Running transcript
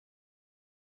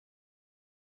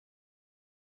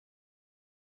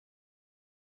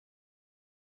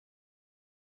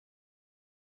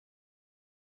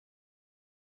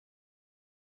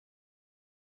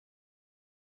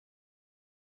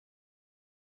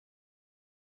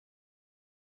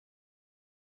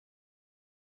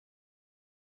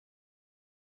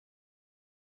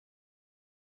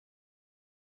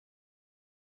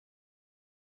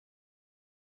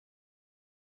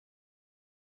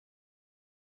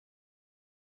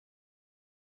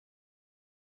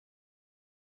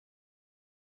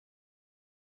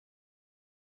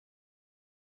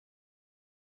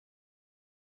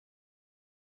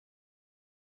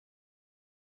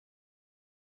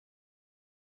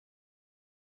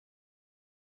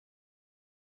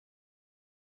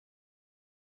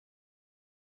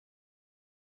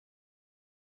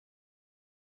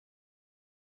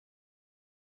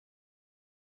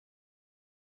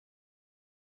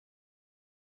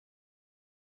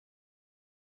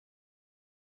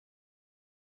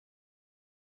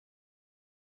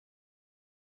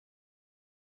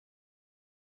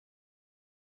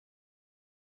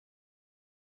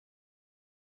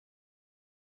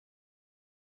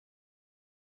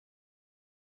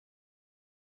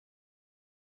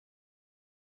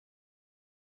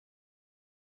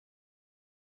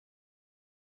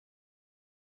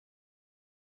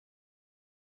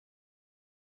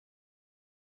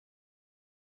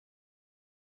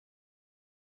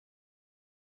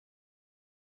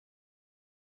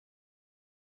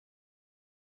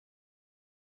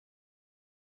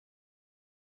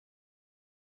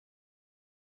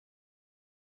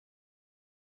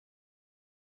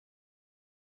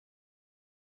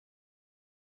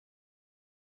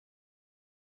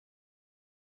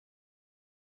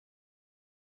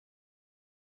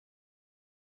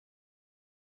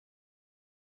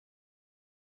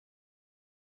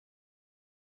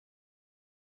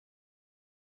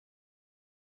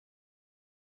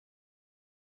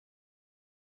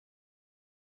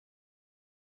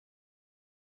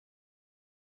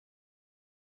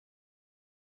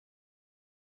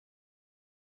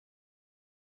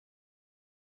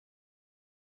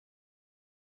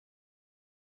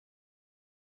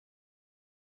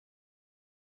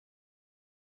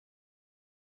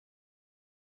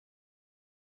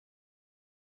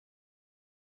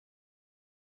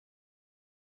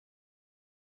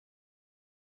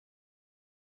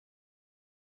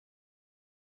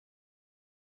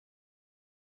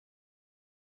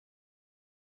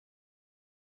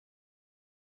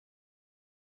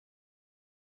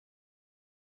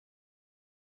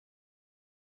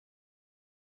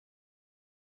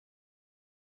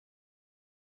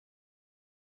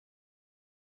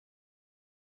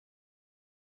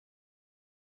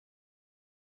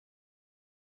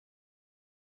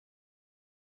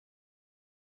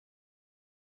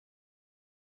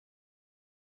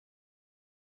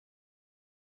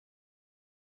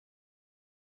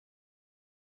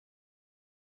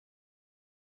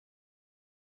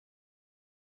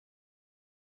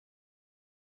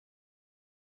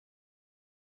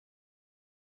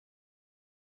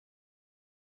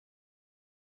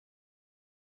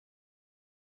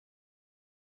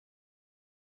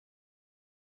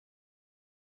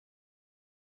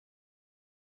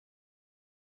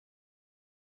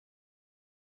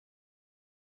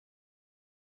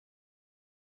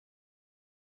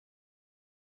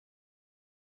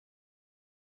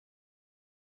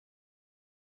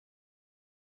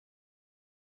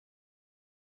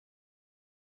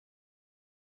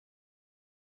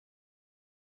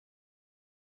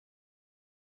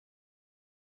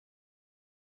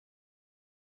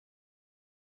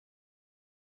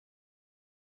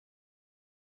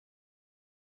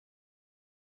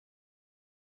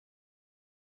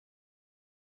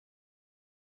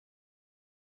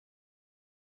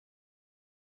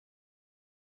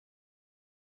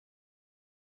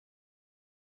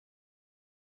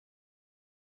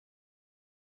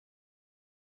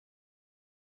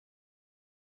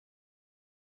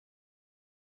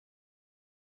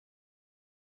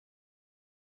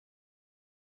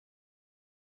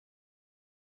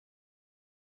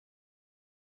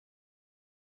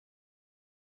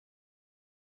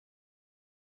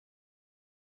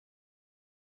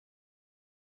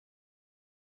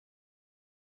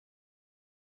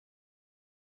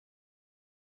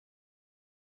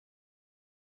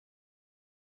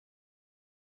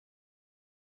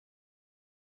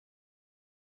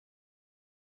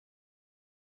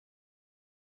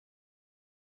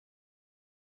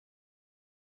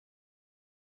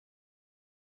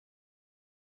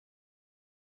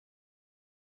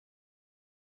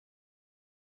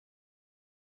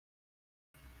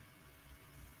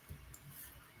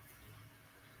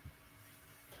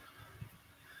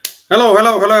Hello,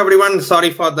 everyone.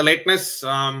 Sorry for the lateness.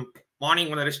 Morning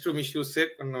on the restroom issues.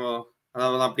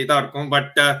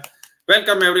 But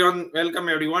welcome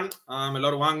everyone.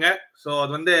 So,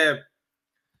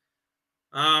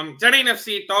 Chennai FC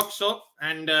talk show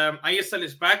and ISL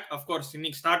is back. Of course,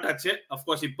 இன்னைக்கு start ஆச்சு. Of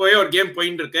course, இப்போவே ஒரு game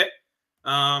போயிட்டு இருக்கு.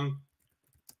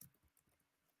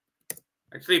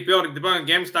 Actually, இப்போ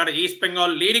game start. East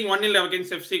Bengal leading 1-0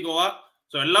 against FC Goa.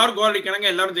 So, எல்லாரும் கோல் அடிக்கிறாங்க,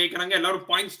 எல்லாரும் ஜெயிக்கிறாங்க, எல்லாரும்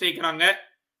பாயிண்ட்ஸ் ஜெயிக்கிறாங்க.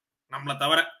 நம்மள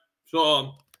தவிர. So,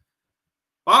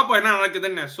 பாப்போம் என்ன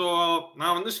நடக்குதுன்னு. So,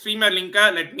 நான் ஸ்ட்ரீமர் லிங்கை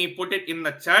let me put it in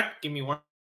the chat. Give me one.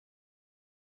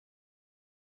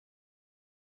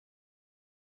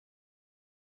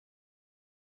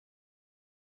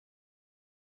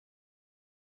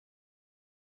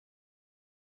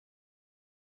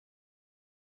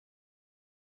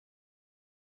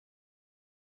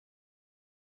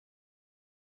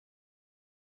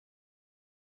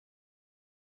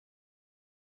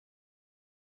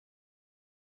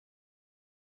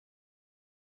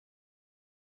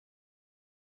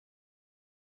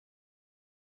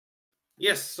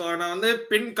 S, so நான்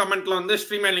பின் கமெண்ட்ல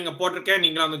ஸ்ட்ரீமர் லிங்கை போட்டிருக்கேன்.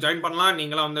 நீங்களும் ஜாயின் பண்ணலாம்.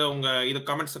 நீங்களும் உங்க இது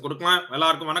கமெண்ட்ஸ் கொடுக்கலாம்.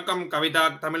 எல்லாருக்கும் வணக்கம். Kavitha,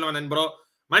 Tamilvanthan bro,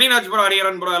 Maniraj bro,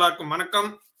 Hariharan bro, எல்லாருக்கும் வணக்கம்.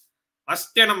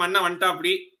 ஃபர்ஸ்டே நம்ம அண்ணன் வந்துட்டா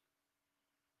அப்படி.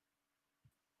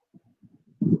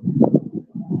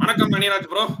 வணக்கம் மணிராஜ்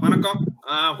ப்ரோ, வணக்கம்.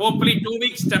 ஹோப்ஃபுல்லி 2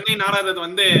 வீக்ஸ் சென்னை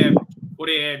நாடாதது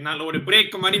ஒரு நல்ல ஒரு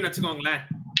பிரேக் மாதிரி வச்சுக்கோங்களேன்.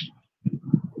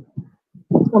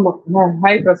 ஆமா,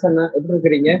 ஹாய் பிரசன்னா, எப்படி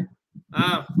இருக்கீங்க?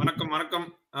 வணக்கம்.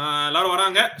 எல்லாரும்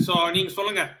வராங்க. சோ நீங்க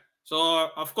சொல்லுங்க. சோ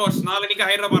ஆஃப் கோர்ஸ் நாளைக்கு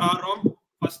Hyderabad ஆடுறோம்.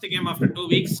 First game after 2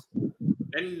 weeks.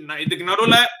 இதுக்கு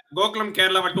நடுவுல கோகுலம்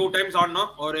கேரளாவை 2 டைம்ஸ் ஆடணும்.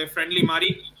 ஒரு ஃப்ரெண்ட்லி மாதிரி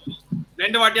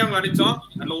 2 வாட்டி அவங்க அடிச்சோம்.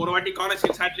 அதுல ஒரு வாட்டி கார்னர்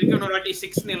ஷீட் ஹேட்ரிக், இன்னொரு வாட்டி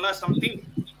 6-0 சம்திங்,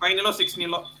 ஃபைனலோ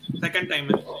 6-0 செகண்ட் டைம்.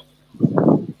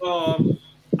 ஸோ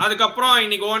அதுக்கப்புறம்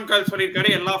இன்னைக்கு ஓவன் கால்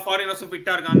சொல்லியிருக்காரு எல்லா ஃபாரினர்ஸும்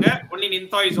ஃபிட்டா இருக்காங்க. Only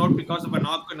நிந்தா is out because of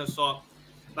நாக்குன்னு. So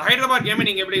இந்த ஹைதராபாத் கேம்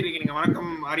நீங்க எப்படி இருக்கீங்க?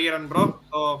 வணக்கம் ஹரியரன் ப்ரோ.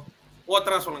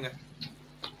 ஓத்தரா சொல்லுங்க.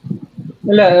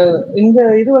 இல்ல, இந்த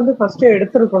இது ஃபர்ஸ்ட்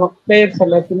எடுத்திருக்கணும். பிளேயர்ஸ்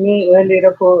எல்லாத்தையுமே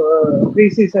ஏர்லியரா ப்ரீ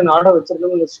சீசன் ஆட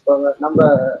வச்சிருக்கணும்னு வச்சுக்கோங்க. நம்ம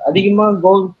அதிகமா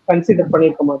கோல் கன்சிடர்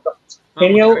பண்ணிருக்க மாட்டோம்.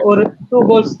 எனியோ ஒரு 2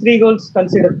 கோல்ஸ் 3 கோல்ஸ்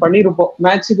கன்சிடர் பண்ணிருப்போம்.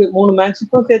 மேட்சுக்கு 3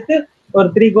 மேட்சுக்கும் சேர்த்து ஒரு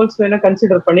 3 கோல்ஸ் வேணா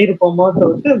கன்சிடர் பண்ணிருப்போமோ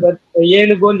தவிர்த்து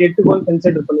 7 கோல் 8 கோல்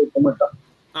கன்சிடர் பண்ணிருக்க மாட்டோம்.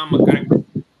 ஆமா, கரெக்ட்.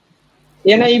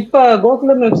 ஏன்னா இப்ப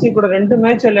கோகுலம் எஃப்சி கூட 2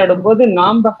 மேட்ச் விளையாடும் போது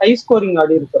நாம ஹை ஸ்கோரிங்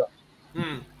ஆடி இருக்கிறோம்.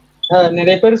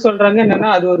 நிறைய பேர் சொல்றாங்க என்னன்னா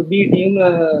அது ஒரு பி டீம்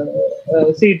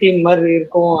சி டீம் மாதிரி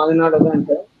இருக்கும், அதனாலதான்.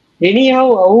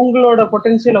 எனியாவ் அவங்களோட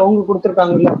பொட்டன்ஷியல் அவங்க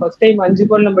கொடுத்துருக்காங்கல்ல. ஃபர்ஸ்ட் டைம் 5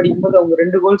 கோல் நம்ம அடிக்கும்போது அவங்க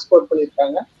 2 கோல் ஸ்கோர்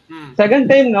பண்ணிருக்காங்க. செகண்ட்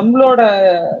டைம் நம்மளோட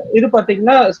இது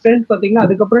பாத்தீங்கன்னா ஸ்ட்ரென்த் பாத்தீங்கன்னா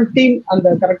அதுக்கப்புறம் டீம்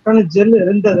அந்த கரெக்டான ஜெல்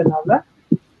இருந்ததுனால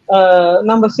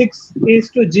நம்ம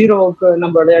 6-0க்கு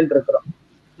நம்ம விளையாண்டு இருக்கிறோம்.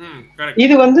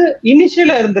 இது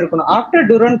இனிஷியலா இருந்திருக்கணும். ஆஃப்டர்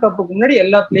டூரன் கப்புக்கு முன்னாடி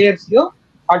எல்லா பிளேயர்ஸையும்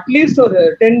அட்லீஸ்ட் ஒரு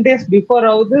 10 days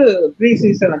பிஃபோராவது ப்ரீ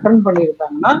சீசன் அட்டன்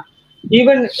பண்ணியிருந்தாங்கன்னா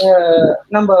ஈவன்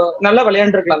நம்ம நல்லா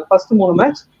விளையாண்டுருக்கலாம் ஃபர்ஸ்ட் 3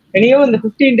 மேட்ச். எனியோ இந்த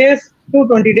 15 days to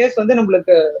 20 days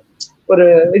நம்மளுக்கு ஒரு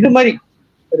இது மாதிரி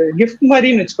ஒரு கிஃப்ட்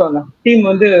மாதிரின்னு வச்சுக்கோங்க. டீம்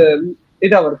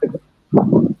இதாகிறதுக்கு.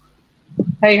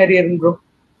 Hi Hariharan bro.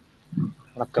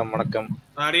 வணக்கம்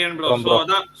ஹரியரன் ப்ரோ. சோ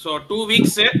அதான் 2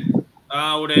 வீக்ஸ்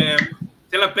ஒரு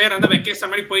சில பேர்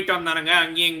வெக்கேஷன் மாதிரி போயிட்டு வந்தானுங்க.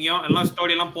 அங்கேயும் இங்கேயும் எல்லாம்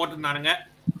ஸ்டோரி எல்லாம் போட்டுருந்தானுங்க.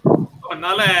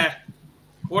 அதனால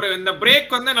ஒரு இந்த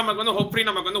பிரேக் நமக்கு ஹோப்ஃபுல்லி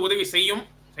நமக்கு உதவி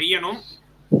செய்யணும்.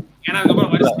 ஏன்னா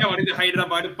அதுக்கப்புறம் வரிசையா வருது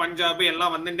ஹைதராபாத், பஞ்சாப்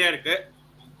எல்லாம் வந்துட்டே இருக்கு.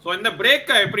 ஸோ இந்த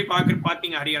பிரேக்கை எப்படி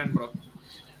பாத்தீங்க ஹரியரன் ப்ரோ?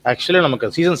 ஆக்சுவலி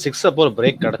நமக்கு சீசன் 6 அப்போ ஒரு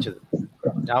பிரேக் கிடைச்சது.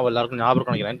 எல்லாருக்கும் ஞாபகம்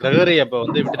நினைக்கிறேன். கிரகரி அப்போ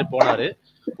விட்டுட்டு போனாரு.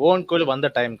 ஓவன் கோயில்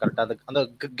வந்த டைம் கரெக்டா அந்த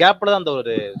கேப்ல தான் அந்த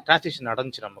ஒரு டிரான்சிஷன்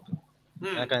நடந்துச்சு நமக்கு.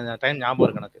 எனக்கு அந்த டைம் ஞாபகம்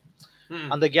இருக்கு. எனக்கு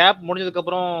அந்த கேப் முடிஞ்சதுக்கு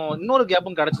அப்புறம் இன்னொரு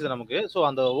கேப்பும் கிடைச்சது நமக்கு. ஸோ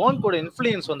அந்த ஓன் கோட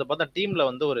இன்ஃப்ளூயன்ஸ் பார்த்தா டீம்ல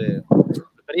ஒரு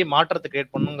பெரிய மாற்றத்தை கிரியேட்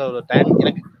பண்ணுங்கிற ஒரு டைம்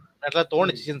எனக்கு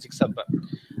தோணுச்சு சீசன் 6 அப்ப.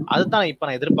 அதுதான் இப்ப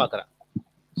நான் எதிர்பார்க்கறேன்.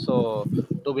 ஸோ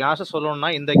டு பி ஆனஸ்டா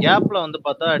சொல்லணும்னா இந்த கேப்ல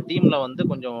பார்த்தா டீம்ல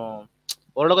கொஞ்சம்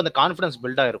ஓரளவுக்கு அந்த கான்ஃபிடன்ஸ்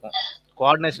பில்ட் ஆயிருக்கும்,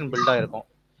 கோஆர்டினேஷன் பில்ட் ஆயிருக்கும்.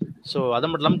 ஸோ அது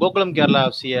மட்டும் இல்லாமல் கோகுலம் கேரளா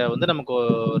எஃப்சியை நமக்கு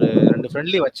ஒரு 2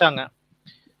 ஃப்ரெண்ட்லி வச்சாங்க.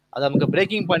 அது நமக்கு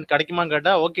பிரேக்கிங் பாயிண்ட் கிடைக்குமான்னு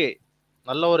கேட்டா ஓகே,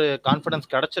 நல்ல ஒரு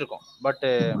கான்ஃபிடன்ஸ் கிடைச்சிருக்கும். பட்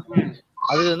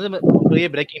அது பெரிய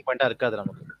பிரேக்கிங் பாயிண்டா இருக்காது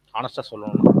நமக்கு. ஆனஸ்டா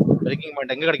சொல்லணும், பிரேக்கிங்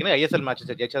பாயிண்ட் எங்க கிடைக்கணும்? ஐஎஸ்எல் மேட்சஸ்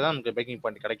ஜெயிச்சாதான் நமக்கு பிரேக்கிங்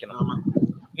பாயிண்ட் கிடைக்கணும்.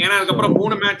 ஏன்னா அதுக்கப்புறம்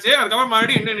 3 மேட்ச், அதுக்கப்புறம்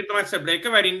மறுபடியும் இன்னும் இன்டர்நேஷனல் பிரேக்,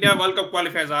 வேற India world cup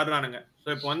qualifiers ஆடுறானுங்க. So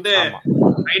இப்போ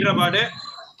ஹைதராபாத்,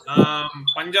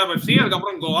 பஞ்சாப் எஃப்சி,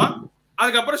 அதுக்கப்புறம் கோவா,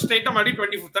 அதுக்கப்புறம் ஸ்ட்ரெயிட்டா மறுபடியும்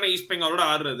 25th தானே ஈஸ்ட் பெங்காலோட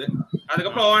ஆடுறது.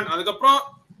 அதுக்கப்புறம்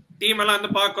டீம்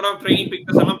எல்லாம் பாக்குறோம், ட்ரைனிங்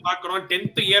பிக்சர்ஸ் எல்லாம் பாக்குறோம்.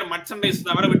 10th இயர் மர்ச்சன்டைஸ்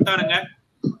தவிர விட்டாருங்க.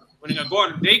 நீங்க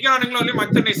ஜெயிக்கிறானுங்களோ இல்லையோ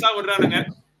மர்ச்சன்டைஸா விடுறானுங்க.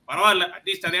 பரவாயில்ல,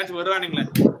 அட்லீஸ்ட் அதையாச்சும் வருவானுங்களே.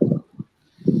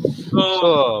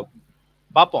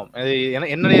 பாப்போம்.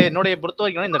 என்னுடைய பொறுத்த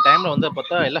வரைக்கும் இந்த டைம்ல வந்து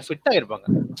பார்த்தா எல்லாம் ஃபிட் ஆயிருப்பாங்க,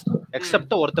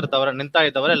 எக்ஸப்ட் ஒருத்தர் தவிர, நிந்தாயை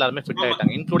தவிர எல்லாருமே ஃபிட்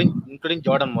ஆயிட்டாங்க, இன்க்ளூடிங்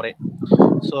ஜார்டன் முறை.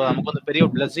 ஸோ நமக்கு வந்து பெரிய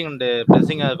ஒரு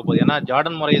பிளெஸிங்கா இருக்க போகுது. ஏன்னா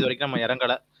ஜார்டன் முறை இது வரைக்கும் நம்ம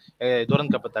இறங்கல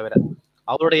துரந்த் கப்பை தவிர.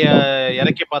 அவருடைய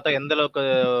இறக்கி பார்த்தா எந்த அளவுக்கு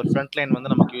ஃப்ரண்ட் லைன்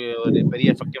வந்து நமக்கு ஒரு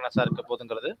பெரிய எஃபெக்டிவ்னஸா இருக்க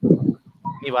போகுதுங்கிறது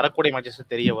நீ வரக்கூடிய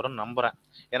மேட்சஸ் தெரிய வரும் நம்புறேன்.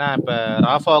 ஏன்னா இப்ப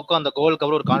ராஃபாவுக்கும் அந்த கோலுக்கு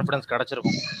அப்புறம் ஒரு கான்ஃபிடன்ஸ்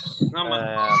கிடைச்சிருக்கும்.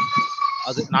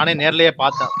 அது நானே நேர்லயே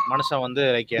பார்த்தேன். மனுஷன் வந்து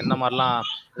லைக் என்ன மாதிரிலாம்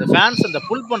ஃபேன்ஸ் இந்த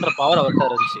புல் பண்ற பவர் அவர்கிட்ட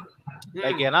இருந்துச்சு.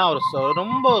 லைக் ஏன்னா அவர்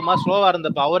ரொம்ப ஸ்லோவா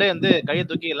இருந்தப்ப அவரே வந்து கையை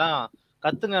தூக்கி எல்லாம்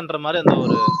கத்துங்கன்ற மாதிரி அந்த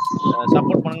ஒரு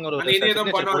சப்போர்ட் பண்ணுங்க ஒரு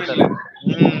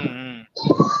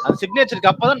அந்த சிக்னேச்சருக்கு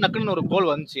அப்பதான் நக்குன்னு ஒரு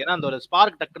கோல் வந்துச்சு. ஏன்னா அந்த ஒரு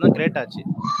ஸ்பார்க் டக்குன்னு கிரியேட் ஆச்சு.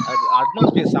 அது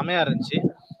அட்மாஸ்பியர் செமையா இருந்துச்சு.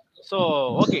 ஸோ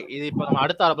ஓகே, இது இப்போ நம்ம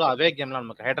அடுத்த அவே கேம்லாம்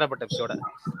நமக்கு ஹைதராபாத் எஃப்சியோட.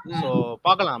 ஸோ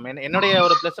பார்க்கலாம். என்னுடைய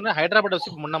ஒரு பிளஸ்னா ஹைதராபாத்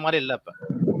எஃப்சி முன்ன மாதிரி இல்லை. இப்போ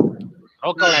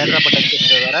ரோக்காவில் ஹைதராபாத்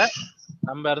எஃப்சி வேற,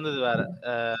 நம்ம இருந்தது வேற.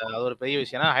 அது ஒரு பெரிய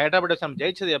விஷயம். ஏன்னா ஹைதராபாத் எஃப்சி நம்ம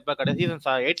ஜெயிச்சது எப்போ கடைசி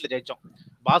சீசன் 8ல ஜெயிச்சோம்.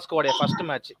 பாஸ்கோடைய first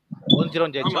match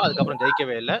 1-0 ஜெயிச்சோம். அதுக்கப்புறம்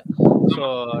ஜெயிக்கவே இல்லை. ஸோ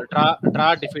ட்ரா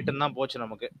டிஃபீட்னு தான் போச்சு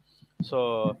நமக்கு. ஸோ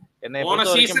என்ன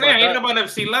ஹைதராபாத்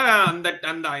எஃப்சில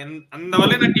அந்த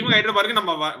வலையின டீம் ஹைதராபாத்துக்கு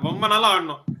நம்ம ரொம்ப நாளா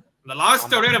ஆடணும். இந்த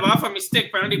லாஸ்ட் ஓட ராஃபா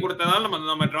மிஸ்டேக் பெனல்டி கொடுத்ததால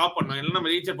நம்ம டிரா பண்ணோம். இல்ல நம்ம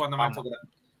ரீச் பண்ண மேட்ச் கூட.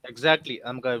 எக்ஸாக்ட்லி,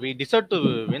 நமக்கு we deserve to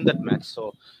win that match. So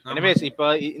anyways, இப்போ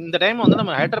இந்த டைம் வந்து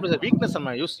நம்ம ஹைதராபாத் வீக்னஸ்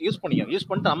நம்ம யூஸ்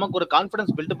பண்ணிட்டு நமக்கு ஒரு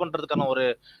கான்ஃபிடன்ஸ் பில்ட் பண்றதுக்கான ஒரு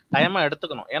டைமா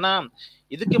எடுத்துக்கணும். ஏன்னா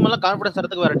இதுக்கு மேல கான்ஃபிடன்ஸ்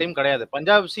எடுத்துக்க வேற டீம் கிடையாது.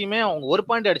 பஞ்சாப் எஃப்சியுமே அவங்க ஒரு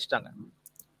பாயிண்ட் அடிச்சிட்டாங்க.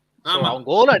 அவங்க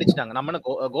கோல் அடிச்சிட்டாங்க. நம்ம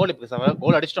கோல் இப்போ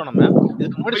கோல் அடிச்சிட்டோம். நம்ம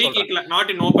இதுக்கு முன்னாடி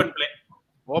not in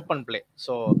open play.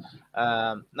 So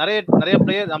நிறைய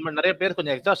பிளேயர்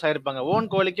கொஞ்சம் எக்ஸாஸ்ட் ஆயிருப்பாங்க. ஓன்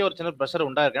கோலிக்கே ஒரு சின்ன ப்ரெஷர்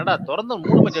உண்டாயிருக்கு. ஏன்னா தொடர்ந்து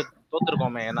 3 மேட்ச்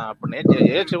தோத்துருக்கோமே. ஏன்னா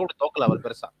அப்படி கூட தோக்கல அவர்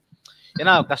பெருசா.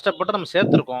 ஏன்னா கஷ்டப்பட்டு நம்ம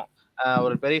சேர்த்துருக்கோம்,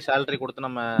 ஒரு பெரிய சேலரி கொடுத்து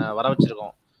நம்ம வர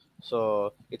வச்சிருக்கோம். So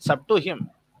it's up to him.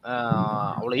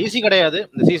 அவ்வளோ ஈஸி கிடையாது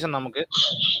இந்த சீசன் நமக்கு.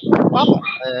 பார்ப்போம்.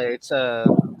 It's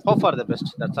hope for the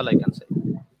best. That's all I can say.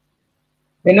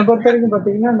 என்ன பொறுத்த வரைக்கும்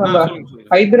பாத்தீங்கன்னா நம்ம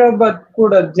ஹைதராபாத்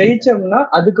கூட ஜெயிச்சோம்னா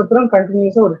அதுக்கப்புறம்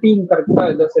கண்டினியூஸா ஒரு டீம் கரெக்டா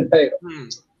இதை செட் ஆயிடும்.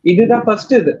 இதுதான்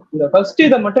ஃபர்ஸ்ட். இந்த ஃபர்ஸ்ட்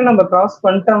இதை மட்டும் நம்ம கிராஸ்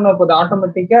பண்ணிட்டோம்னா போது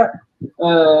ஆட்டோமேட்டிக்கா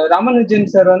ராமனுஜன்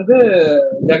சார் வந்து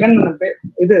ஜெகன்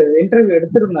இது இன்டர்வியூ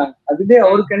எடுத்திருந்தாங்க. அதுவே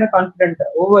அவருக்கு என்ன கான்பிடென்ட்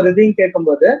ஒவ்வொரு இதையும்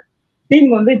கேட்கும்போது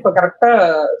டீம் வந்து இப்ப கரெக்டா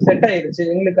செட் ஆயிருச்சு,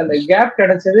 எங்களுக்கு அந்த கேப்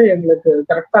கிடைச்சது எங்களுக்கு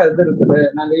கரெக்டா இது இருக்குது,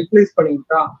 நாங்க யூட்டிலைஸ்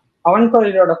பண்ணிக்கிட்டோம். அவன்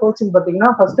கோயிலோட கோச்சிங் பாத்தீங்கன்னா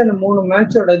ஃபர்ஸ்ட் அந்த 3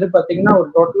 மேட்சோட இது பாத்தீங்கன்னா ஒரு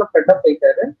டோட்டலா பெட்டப்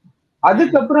போயிட்டாரு.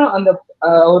 அதுக்கப்புறம் அந்த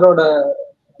அவரோட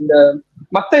இந்த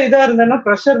மத்த இதா இருந்தேன்னா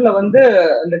ப்ரெஷர்ல வந்து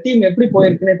அந்த டீம் எப்படி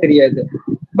போயிருக்குன்னே தெரியாது.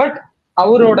 பட்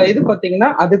அவரோட இது பாத்தீங்கன்னா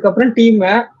அதுக்கப்புறம்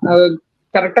டீமை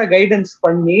கரெக்டா கைடன்ஸ்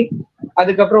பண்ணி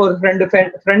அதுக்கப்புறம் ஒரு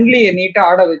ஃப்ரெண்ட்லி நீட்டா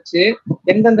ஆட வச்சு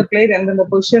எந்தெந்த பிளேயர் எந்தெந்த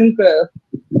பொசிஷனுக்கு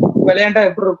விளையாண்டா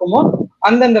எப்படி இருக்குமோ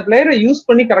அந்தந்த பிளேயரை யூஸ்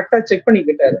பண்ணி கரெக்டா செக்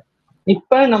பண்ணிக்கிட்டாரு.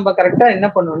 இப்ப நம்ம கரெக்டா என்ன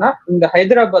பண்ணோம்னா இந்த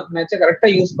ஹைதராபாத் மேட்சை கரெக்டா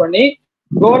யூஸ் பண்ணி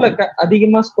கோலை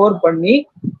அதிகமா ஸ்கோர் பண்ணி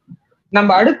நம்ம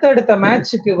அடுத்தடுத்த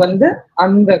மேட்சுக்கு வந்து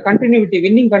அந்த கண்டினியூட்டி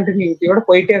வின்னிங் கண்டினியூட்டியோட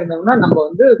போயிட்டே இருந்தோம்னா நம்ம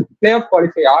வந்து பிளே ஆஃப்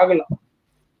குவாலிஃபை ஆகலாம்.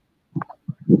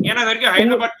 ஏன்னா வரைக்கும்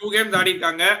ஹைதராபாத் 2 கேம்ஸ் ஆடி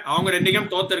இருக்காங்க, அவங்க 2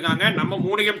 கேம் தோத்துருக்காங்க, நம்ம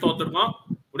 3 கேம் தோத்துருக்கோம்.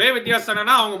 ஒரே வித்தியாசம்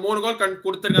என்னன்னா அவங்க 3 கோல்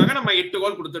கொடுத்துருக்காங்க, நம்ம 8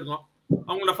 கோல் கொடுத்துருக்கோம்.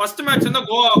 அவங்களோட ஃபர்ஸ்ட் மேட்ச் வந்து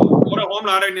கோவா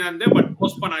ஹோம்ல ஆட வேண்டியது but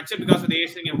post பண்ணாச்சு because of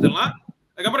Asian games எல்லாம்.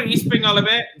 அதுக்கப்புறம் ஈஸ்ட்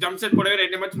பெங்காலவே ஜம்ஷெட் கூடவே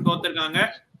 2 மேட்சும் தோத்துருக்காங்க.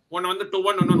 ஒன்னு வந்து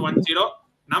 2-1, இன்னொன்னு 1-0.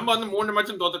 நம்ம வந்து 3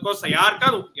 மேட்சும் தோத்துருக்கோம்.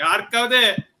 யாருக்காவது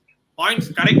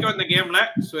பாயிண்ட்ஸ் கிடைக்கும் இந்த கேம்ல.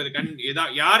 சோ இது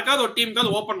யாருக்காவது ஒரு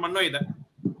டீமுக்காவது ஓபன் பண்ணோம் இதை.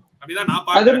 அப்படிதான் நான்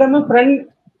பாக்குறேன்.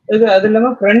 அது இல்லாம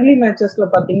ஃப்ரெண்ட்லி மேட்சஸ்ல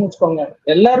பாத்தீங்கன்னு வச்சுக்கோங்க,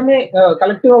 எல்லாருமே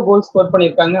கலெக்டிவா கோல் ஸ்கோர்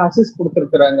பண்ணிருக்காங்க, அசிஸ்ட்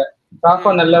கொடுத்துருக்காங்க.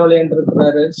 ராஃபா நல்ல விளையாண்டு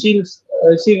இருக்கிறாரு,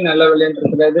 ஷீல் நல்ல விளையாண்டு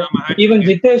இருக்கிறாரு. ஈவன்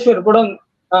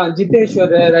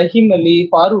ஜித்தேஸ்வர், ரஹீம் அலி,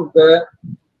 ஃபாரூக்,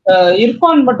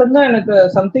 இர்ஃபான் மட்டும்தான் எனக்கு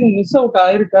சம்திங் மிஸ் அவுட்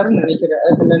ஆயிருக்காருன்னு நினைக்கிறேன்.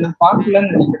 அதுல நான்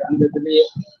பாக்கலன்னு நினைக்கிறேன். அந்த இதுலயே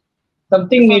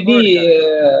சம்திங் மேபி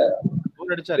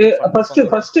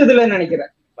ஃபர்ஸ்ட் இதுல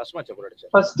நினைக்கிறேன்,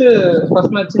 ஃபர்ஸ்ட்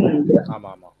மேட்ச் நினைக்கிறேன்.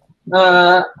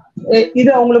 இது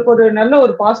அவங்களுக்கு ஒரு நல்ல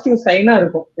ஒரு பாசிட்டிவ் சைனா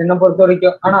இருக்கும் என்ன பொறுத்த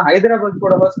வரைக்கும். ஆனா ஹைதராபாத்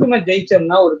கூட ஃபர்ஸ்ட் மேட்ச்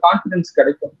ஜெயிச்சோம்னா ஒரு கான்பிடன்ஸ்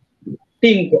கிடைக்கும்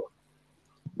டீமுக்கு.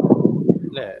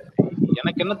 இல்ல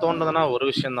எனக்கு என்ன தோணுதுன்னா ஒரு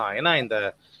விஷயம் தான். ஏன்னா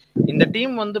இந்த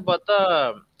டீம் வந்து பார்த்தா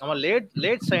நம்ம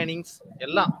லேட் சைனிங்ஸ்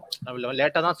எல்லாம்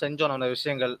லேட்டா தான் செஞ்சோம் நம்ம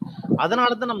விஷயங்கள். அதனால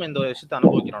தான் நம்ம இந்த விஷயத்தை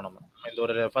அனுபவிக்கிறோம். நம்ம இந்த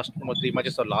ஒரு ஃபர்ஸ்ட் 3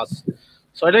 மேட்சஸ் ஒரு லாஸ்.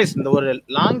 ஸோ அட்வைஸ் இந்த ஒரு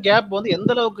லாங் கேப் வந்து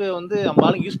எந்த அளவுக்கு வந்து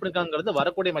நம்மளால யூஸ் பண்ணிருக்காங்கிறது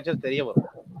வரக்கூடிய மேட்சஸ் தெரிய வரும்.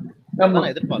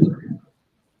 எதிர்பார்க்கிறேன்.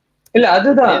 இல்ல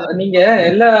அதுதான் நீங்க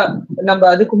நம்ம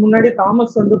அதுக்கு முன்னாடி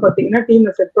தாமஸ் வந்து பாத்தீங்கன்னா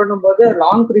டீம்ல செட் பண்ணும்போது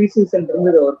லாங் ப்ரீ சீசன்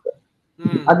இருந்தது அவருக்கு.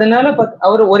 அதனால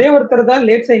அவர் ஒரே ஒருத்தர் தான்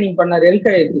லேட் சைனிங் பண்ணாரு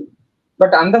எல்கைக்கு.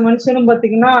 பட் அந்த மனுஷனும்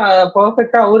பாத்தீங்கன்னா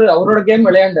பர்ஃபெக்டா அவரோட கேம்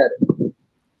விளையாண்டாரு.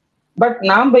 பட்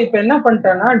நாம இப்ப என்ன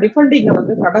பண்ணிட்டோம்னா டிஃபெண்டிங்க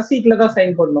வந்து கடைசிக்குல தான்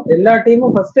சைன் பண்ணோம். எல்லா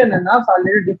டீமும் ஃபர்ஸ்ட் என்னன்னா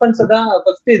ஆல்ரெடி டிஃபென்ஸை தான்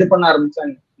ஃபர்ஸ்ட் இது பண்ண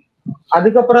ஆரம்பிச்சாங்க.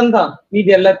 அதுக்கப்புறம் தான்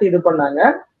மீதி எல்லாத்தையும் இது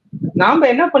பண்ணாங்க. நாம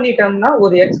என்ன பண்ணிட்டோம்னா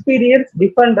ஒரு எக்ஸ்பீரியன்ஸ்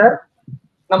டிஃபெண்டர்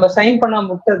நம்ம சைன் பண்ண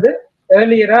முட்டது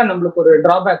ஏர்லியரா நம்மளுக்கு ஒரு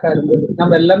டிராபேக்கா இருந்தது.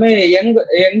 நம்ம எல்லாமே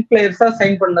யங் பிளேயர்ஸா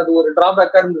சைன் பண்ணது ஒரு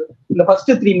டிராபேக்கா இருந்தது இந்த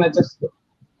ஃபர்ஸ்ட் 3 மேட்சஸ்.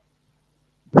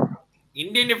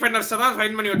 இந்தியன் டிஃபெண்டர்ஸ் தான்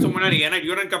சைன் பண்ணி வச்சோம் முன்னாடி. ஏன்னா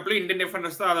யூரோப் கப்ல இந்தியன்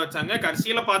டிஃபெண்டர்ஸ் தான் அதை வச்சாங்க.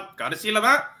 கடைசியில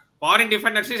தான் ஃபாரின்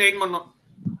டிஃபெண்டர்ஸையும் சைன் பண்ணோம்.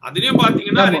 அதுலயும்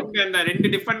பாத்தீங்கன்னா ரெண்டு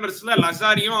டிஃபெண்டர்ஸ்ல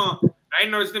லசாரியும்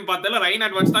ரைன் எட்வர்ட்ஸையும் பார்த்தால ரைன்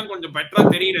எட்வர்ட்ஸ் தான் கொஞ்சம் பெட்டரா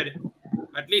தெரியுறாரு.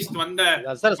 அட்லீஸ்ட் வந்த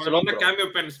கேமியோ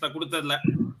பென்ஸ்ல கொடுத்ததுல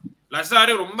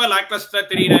லசாரு ரொம்ப லாக்லஸ்டா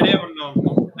தெரியுறாரு.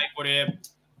 ஒரு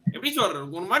எப்படி சொல்றது,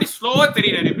 ஒரு மாதிரி ஸ்லோவா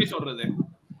தெரியுறாரு. எப்படி சொல்றது,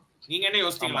 நீங்க என்ன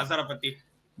யோசிச்சீங்க லசாரை பத்தி?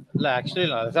 இல்ல ஆக்சுவலி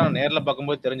லசார் நேர்ல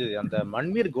பார்க்கும்போது தெரிஞ்சது அந்த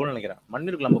மன்வீர் கோல் நினைக்கிறேன்.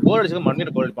 மன்வீருக்கு நம்ம கோல் அடிச்சது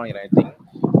மன்வீர் கோல் அடிப்பாங்க. ஐ திங்க்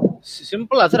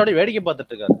சிம்பிள் லசார் அப்படியே வேடிக்கை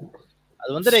பார்த்துட்டு இருக்காரு.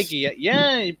 அது வந்து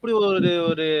ஏன் இப்படி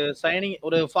ஒரு சைனிங்,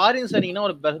 ஒரு ஃபாரின் சைனிங்னா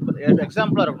ஒரு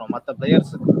எக்ஸாம்பிளா இருக்கணும் மற்ற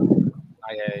பிளேயர்ஸ்.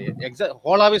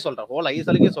 ஹோலாவே சொல்றேன், ஹோல்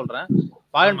ஐசலுக்கே சொல்றேன்.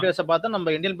 ஃபாரின் பிளேயர்ஸை பார்த்தா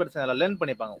நம்ம இந்தியன் பிளேயர்ஸ் லேர்ன்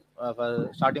பண்ணிப்பாங்க.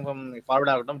 ஸ்டார்டிங் ஃப்ரம்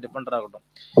ஃபார்வர்ட் ஆகட்டும் டிஃபெண்டர் ஆகட்டும்.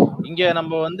 இங்க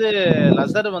நம்ம வந்து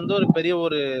லசர் வந்து ஒரு பெரிய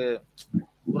ஒரு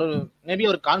மேபி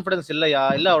ஒரு கான்ஃபிடன்ஸ் இல்லையா,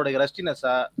 இல்ல அவருடைய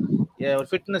ரெஸ்டினஸா, ஒரு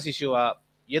ஃபிட்னஸ் இஷ்யூவா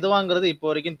எதுவாங்கிறது இப்போ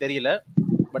வரைக்கும் தெரியல.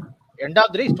 But end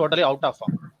of the day is totally out of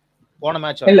form. போன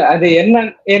மேட்ச் இல்ல அது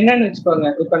என்னன்னு வச்சுக்கோங்க.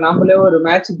 இப்ப நம்மளே ஒரு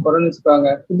மேட்சுக்கு போறோம்னு வச்சுக்கோங்க,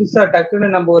 புதுசா டக்குன்னு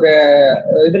நம்ம ஒரு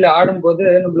இதுல ஆடும்போது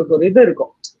நம்மளுக்கு ஒரு இது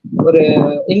இருக்கும், ஒரு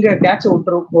எங்க கேட்ச்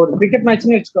விட்டுரும். ஒரு கிரிக்கெட்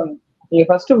மேட்ச்னு வச்சுக்கோங்க, நீங்க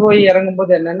ஃபர்ஸ்ட் போய் இறங்கும்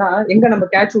போது என்னன்னா எங்க நம்ம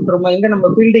கேட்ச் விட்டுருமோ, எங்க நம்ம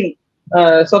ஃபீல்டிங்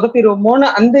சொதப்பிடுவோமோன்னு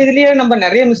அந்த இதுலயே நம்ம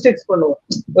நிறைய மிஸ்டேக்ஸ் பண்ணுவோம்.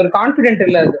 ஒரு கான்பிடென்ட்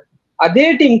இல்லாது. அதே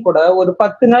டீம் கூட ஒரு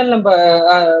 10 நாள் நம்ம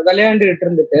விளையாண்டுட்டு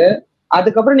இருந்துட்டு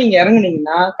அதுக்கப்புறம் நீங்க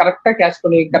இறங்குனீங்கன்னா கரெக்டா கேட்ச்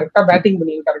பண்ணுவீங்க, கரெக்டா பேட்டிங்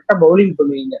பண்ணுவீங்க, கரெக்டா பவுலிங்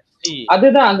பண்ணுவீங்க.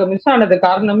 அதுதான் அங்க மிஸ் ஆனது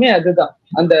காரணமே அதுதான்.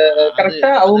 அந்த கரெக்டா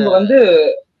அவங்க வந்து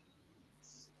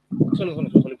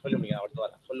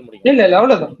இல்ல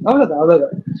அவ்வளவுதான்.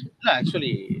 இல்ல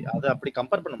ஆக்சுவலி அது அப்படி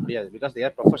கம்பேர் பண்ண முடியாது. Because they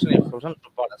or professional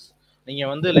footballers. நீங்க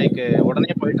வந்து லைக்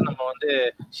உடனே போயிட்டு நம்ம வந்து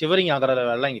ஷிவரிங் ஆகுற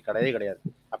எல்லாம் இங்க கிடையவே கிடையாது.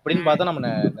 அப்படின்னு பார்த்தா நம்ம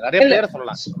நிறைய பிளேயர்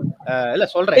சொல்லலாம். இல்ல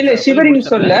சொல்றேன், இல்ல ஷிவரிங்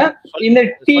சொல்ல இந்த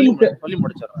டீமுக்கு சொல்லி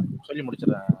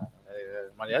முடிச்சிடுறேன்.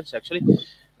 ஆக்சுவலி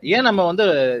ஏன் நம்ம வந்து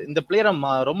இந்த பிளேயரை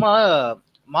ரொம்ப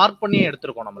மார்க் பண்ணி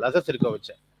எடுத்திருக்கோம் நம்ம லசர் இருக்க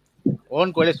வச்சு.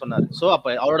 ஓன் கோலி சொன்னாரு. ஸோ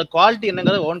அப்ப அவரோட குவாலிட்டி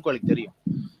என்னங்கிறது ஓன் கோலிக்கு தெரியும்.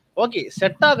 ஓகே,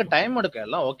 செட் ஆக டைம் எடுக்க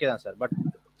எல்லாம் ஓகே தான் sir. But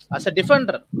as a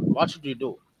Defender what should you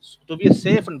two to be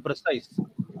safe and precise?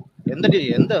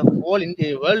 எந்த ஹோல் இந்திய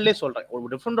வேர்ல்ட்லேயே சொல்றேன், ஒரு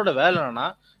டிஃபெண்டரோட வேலை என்னன்னா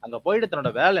அங்க போயிட்டு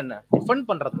தன்னோட வேலை என்ன டிஃபெண்ட்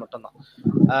பண்றது மட்டும்தான்.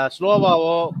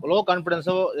 ஸ்லோவாவோ லோ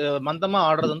கான்ஃபிடன்ஸோ மந்தமா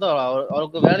ஆடுறது வந்து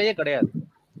அவருக்கு வேலையே கிடையாது.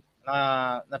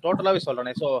 நான் டோட்டலாவே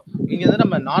சொல்றேன். ஸோ இங்க வந்து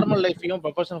நம்ம நார்மல் லைஃபையும்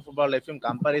ப்ரொஃபஷனல் ஃபுட்பால் லைஃபையும்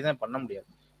கம்பேரிசன் பண்ண முடியாது.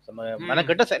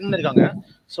 மெனக்கிட்ட சைன் பண்ணிருக்காங்க.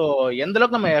 ஸோ எந்த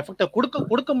அளவுக்கு நம்ம எஃபெக்ட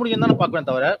கொடுக்க முடியும் தானே பார்க்கணும்.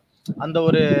 தவிர அந்த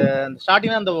ஒரு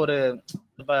ஸ்டார்டிங்ல அந்த ஒரு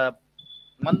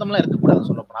மந்தம்லாம் இருக்கக்கூடாது.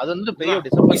 சொல்ல போனா அது வந்து பெரிய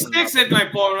மிஸ்டேக்ஸ் இருக்கலாம்.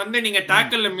 இப்போ வந்து நீங்க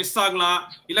டேக்கிள்ல மிஸ் ஆகலாம்,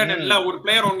 இல்ல ஒரு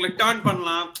பிளேயர் உங்களுக்கு டர்ன்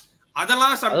பண்ணலாம்.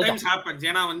 அதெல்லாம் சம்டைம்ஸ் ஹேப்பன்ஸ்.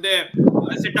 ஏன்னா வந்து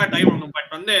செட்டா டைம் ஆகும். பட்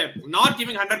வந்து not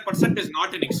giving 100% is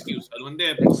not an excuse. அது வந்து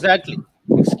எக்ஸாக்ட்லி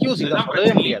எக்ஸ்கியூஸ் இல்ல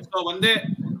சொல்லவே முடியாது. சோ வந்து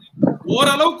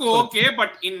ஓரளவுக்கு ஓகே.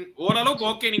 பட் ஓரளவுக்கு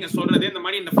ஓகே நீங்க சொல்றது இந்த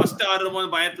மாதிரி இந்த ஃபர்ஸ்ட் ஆடும்போது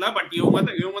பயத்துல. பட் இவங்க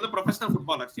வந்து ப்ரொஃபஷனல்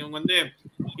ஃபுட்பாலர்ஸ். இவங்க வந்து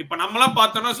இப்ப நம்மளாம்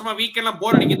பார்த்தோம்னா சும்மா வீக்கெண்ட்லாம்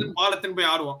போர் அடிக்குதுன்னு பாலத்தின்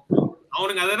போய் ஆடுவோம்.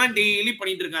 அவனுங்க அதெல்லாம் டெய்லி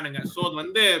பண்ணிட்டு இருக்கானுங்க. சோ அது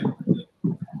வந்து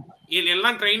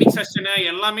எல்லாம் ட்ரைனிங் செஷன்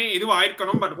எல்லாமே இதுவும்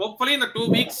ஆயிருக்கணும். பட் ஹோப்ஃபுல்லி இந்த 2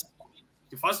 weeks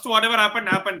first what ever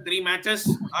happen 3 matches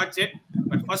ஆச்சு.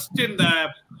 பட் ஃபர்ஸ்ட் இந்த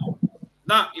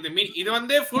தான் இது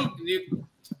வந்து ஃபுல்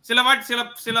சில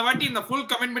வாட்டி இந்த ஃபுல்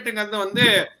கமிட்மெண்ட்ங்கிறது வந்து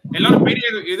எல்லாரும் பெரிய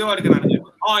இதுவா இருக்கிறானுங்க.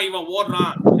 இவன்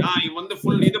ஓடுறான், இவன் வந்து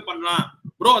ஃபுல் இது பண்றான்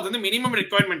ப்ரோ. அது வந்து மினிமம்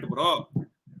ரிக்வயர்மெண்ட் ப்ரோ.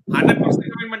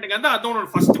 100% கமிட்மெண்ட்ங்கிறது அதோட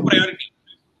ஃபர்ஸ்ட் ப்ரையாரிட்டி.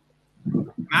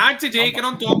 மேட்ச்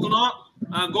ஜெயிக்கணும், தோக்கணும்,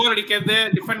 கோல் அடிக்கிறது,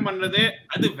 டிஃபெண்ட் பண்றது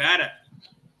அது வேற.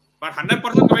 பட்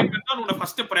 100% கமிட்மெண்ட் தான் உன்னோட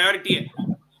ஃபர்ஸ்ட் ப்ரையாரிட்டியே.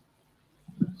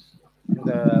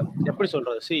 இந்த எப்படி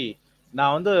சொல்றது,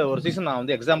 நான் வந்து ஒரு சீசன் நான்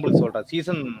வந்து எக்ஸாம்பிள் சொல்றேன்.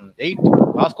 சீசன் 8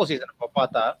 வாஸ்கோ சீசன்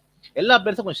பார்த்தா எல்லா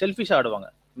பிளேயர்ஸும் கொஞ்சம் செல்ஃபிஷா ஆடுவாங்க.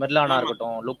 மெர்லானா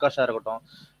இருக்கட்டும், லூக்காஷா இருக்கட்டும்.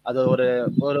 அது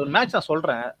ஒரு மேட்ச் நான்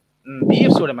சொல்றேன்,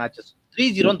 பிஎஃப்சியோட மேட்சஸ்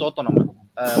 3-0 தோத்தோம் நம்ம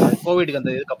கோவிடுக்கு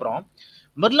அந்த இதுக்கப்புறம்.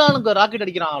 மெர்லானுக்கு ராக்கெட்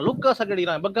அடிக்கிறான், லூக்காஸ் ராக்கெட்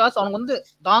அடிக்கிறான். பிகாஸ் அவங்க வந்து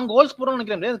தான் கோல்ஸ் போறோம்னு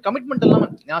நினைக்கிறேன். கமிட்மெண்ட் இல்லாம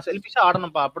நான் செல்ஃபிஷா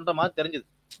ஆடணும்ப்பா அப்படின்ற மாதிரி தெரிஞ்சது.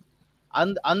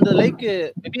 அந்த லைக்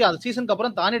மேபி அந்த சீசனுக்கு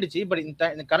அப்புறம் தாண்டிடுச்சு. பட்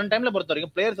இந்த கரண்ட் டைம்ல பொறுத்த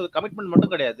வரைக்கும் பிளேயர்ஸ் கமிட்மெண்ட்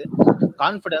மட்டும் கிடையாது,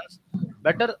 கான்ஃபிடன்ஸ்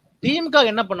பெட்டர். டீமுக்காக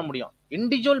என்ன பண்ண முடியும்,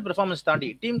 இண்டிவிஜுவல் பெர்ஃபார்மன்ஸ் தாண்டி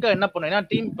டீமுக்காக என்ன பண்ணும். ஏன்னா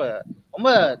டீம் இப்போ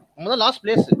ரொம்ப last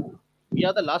place, we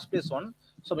are the last place one.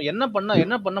 So என்ன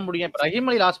பண்ண முடியும். இப்போ ரஹீம்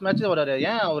அலி லாஸ்ட் மேட்ச்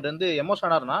ஏன் அவர் வந்து எமோஷன்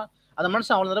ஆனார்னா, அந்த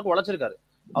மனுஷன் அவ்வளோ நேரம் உழைச்சிருக்காரு.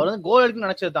 அவர் வந்து கோல் அடிக்கணும்னு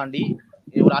நினைச்சதை தாண்டி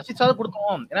ஒரு அசிஸ்டாவது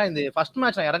கொடுக்கணும். ஏன்னா இந்த ஃபர்ஸ்ட்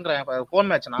மேட்ச் நான் இறங்குறேன், 4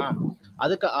 மேட்ச்னா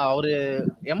அதுக்கு அவரு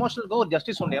எமோஷனலுக்கு ஒரு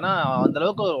ஜஸ்டிஸ் உண்டு. ஏன்னா அந்த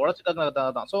அளவுக்கு உழைச்சிருக்காங்க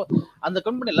தான். ஸோ அந்த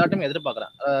கம்பெனி எல்லாத்தையுமே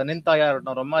எதிர்பார்க்குறேன். நின்தாயா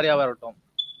இருக்கட்டும், ரொமாரியாவா இருக்கட்டும்,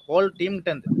 ஹோல் டீம்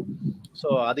டென்த். ஸோ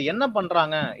அது என்ன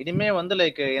பண்றாங்க இனிமே வந்து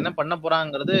லைக் என்ன பண்ண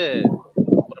போறாங்கிறது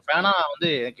ஒரு ஃபேனா வந்து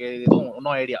எனக்கு எதுவும்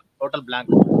ஒன்றும் ஐடியா, டோட்டல்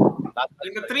பிளாங்க்.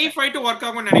 இந்த 3-5-2 வொர்க்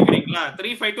ஆகும்னு நினைக்கிறீங்களா?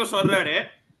 3-5-2 சொல்றாரு.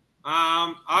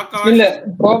 ஆகாஷ்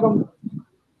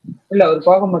இல்ல அவர்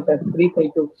போக மாட்டார்,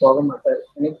 3-5-2 போக மாட்டார்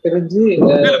எனக்கு தெரிஞ்சு.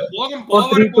 போகும்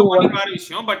வேற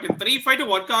விஷயம். பட் 3-5-2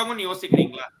 வொர்க் ஆகும்னு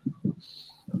யோசிக்கிறீங்களா?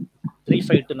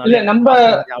 3-5-2 இல்ல நம்ம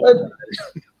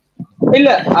இல்ல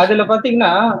அதுல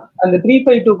பாத்தீங்கன்னா அந்த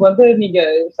 3-5-2க்கு வந்து நீங்க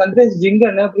சன்ரைஸ்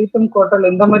ஜிங்கன், பிரீத்தம்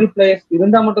கோட்டல் இந்த மாதிரி பிளேயர்ஸ்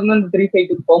இருந்தா மட்டும்தான் இந்த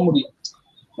 3-5-2 போக முடியும்.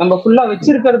 நம்ம ஃபுல்லா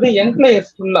வச்சிருக்கிறது யங்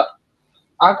பிளேயர்ஸ் ஃபுல்லா.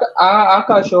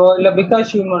 ஆகாஷோ இல்ல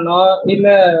பிகாஷ் ஹியூமனோ இல்ல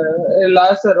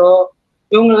லாசரோ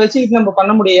இவங்களை வச்சுக்கிட்டு நம்ம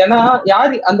பண்ண முடியும். ஏன்னா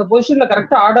யாரு அந்த பொசிஷன்ல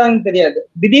கரெக்டா ஆடான்னு தெரியாது.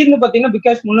 திடீர்னு பாத்தீங்கன்னா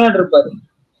பிகாஷ் முன்னாடி இருப்பாரு,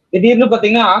 திடீர்னு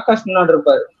பாத்தீங்கன்னா ஆகாஷ் முன்னாடி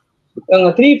இருப்பாரு. இவங்க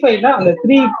 3-5னா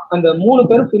அந்த 3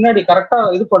 பேரும் பின்னாடி கரெக்டா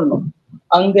இது பண்ணணும்.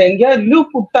 அங்க எங்கேயாவது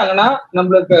லூப் விட்டாங்கன்னா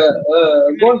நம்மளுக்கு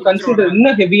கோல் கன்சிடர்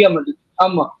இன்னும் ஹெவியா மாட்டேங்குது.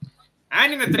 ஆமா,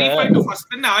 அண்ட் இந்த 3-5-2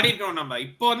 ஃபர்ஸ்ட்ல இருந்து ஆடி இருக்கோம் நம்ம.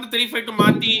 இப்போ வந்து 3-5-2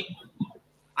 மாத்தி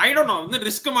ஐ டோன்ட் நோ, வந்து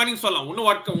ரிஸ்க் மாதிரி சொல்லலாம்.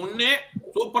 ஒண்ணு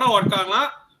சூப்பரா ஒர்க் ஆகலாம்,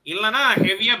 இல்லனா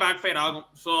ஹெவியா பேக் ஃபயர் ஆகும்.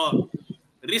 சோ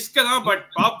ரிஸ்க் தான். பட்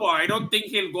பாப்போம். I don't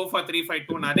think he'll go for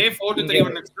 3-5-2. அதே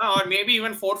 4-3-1 வெச்சா ஆர் மேபி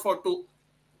ஈவன் 4-4-2.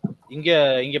 இங்க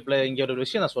ஒரு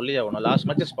விஷயம் நான் சொல்லி ஆகணும். லாஸ்ட்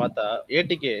மேட்சஸ் பார்த்தா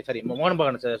ஏடிகே சரி மோகன்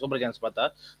பகான் சூப்பர் கிங்ஸ் பார்த்தா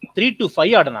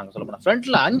 3-5 ஆடுனாங்க. சொல்ல போனா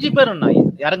ஃப்ரண்ட்ல 5 பேர்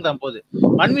இறங்குற போது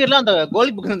மன்வீர்ல அந்த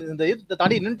கோலி புக் இந்த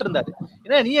தாண்டி நின்று இருந்தாரு.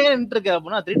 ஏன்னா நீ ஏன் நின்று இருக்க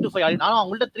அப்படின்னா 3-5 ஆடி. நானும்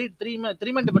அவங்கள்ட்ட த்ரீ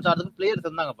மேன் டிஃபென்ஸ் ஆடுறதுக்கு பிளேயர்ஸ்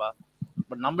இருந்தாங்கப்பா.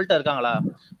 பட் நம்மள்ட்ட இருக்காங்களா?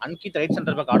 அன்கித் ரைட்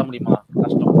சென்டர் பேக் ஆட முடியுமா?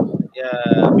 கஷ்டம்.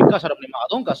 விகாஸ் ஆட முடியுமா?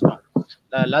 அதுவும் கஷ்டம்.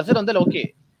 லசர் வந்து ஓகே,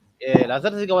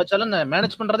 லசர் வச்சாலும்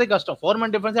மேனேஜ் பண்றதே கஷ்டம். 4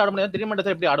 மேன் டிஃபென்ஸ் ஆட முடியாது, 3 மேன்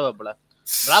டிஃபென்ஸ் எப்படி ஆடுவாப்ல?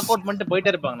 பிளாக் அவுட் பண்ணிட்டு போயிட்டே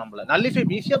இருப்பாங்க. நம்மள நல்லிஃபை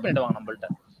ஈஸியா பண்ணிடுவாங்க. நம்மள்ட்ட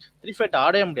 3-5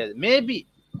 ஆடவே முடியாது. Maybe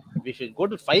we should go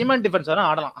to 5 man defense ஆனா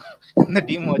ஆடலாம் இந்த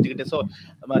டீம் வச்சுக்கிட்டு. சோ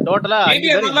டோட்டலா மேபி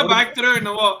அதனால பேக் 3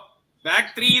 என்னவோ பேக்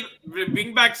 3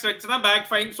 விங் பேக்ஸ் வச்சு தான் பேக்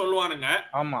 5 சொல்லுவானுங்க.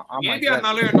 ஆமா மேபி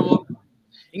அதனால என்னவோ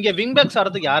இங்க விங் பேக்ஸ்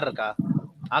ஆடுறதுக்கு யார் இருக்கா?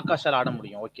 ஆகாஷால ஆட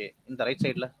முடியும். ஓகே, இந்த ரைட்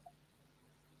சைடுல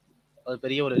ஒரு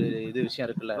பெரிய ஒரு இது விஷயம்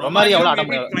இருக்குல்ல. ரொமாரியோ ஆட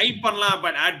முடியும், ட்ரை பண்ணலாம்.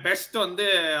 பட் அட் பெஸ்ட் வந்து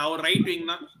அவர் ரைட் விங்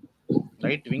தான்.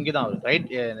 ரைட் விங் தான் அவர். ரைட்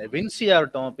வின்சி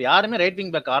ஆகட்டும், இப்போ யாருமே ரைட்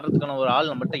விங் பேக் ஆடுறதுக்கான ஒரு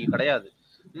ஆள் நம்மகிட்ட கிடையாது.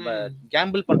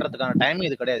 கேம்பிள் பண்றதுக்கான டைம்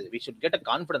இது கிடையாது. we should get a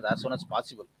confidence as soon as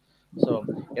possible. So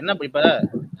என்ன இப்ப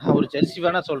ஒரு செல்சி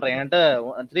வேணா சொல்றேன், என்கிட்ட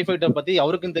 3-5 பத்தி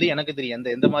அவருக்கும் தெரியும், எனக்கு தெரியும்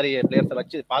எந்த மாதிரி பிளேயர்ஸை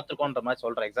வச்சு பாத்துருக்கோன்ற மாதிரி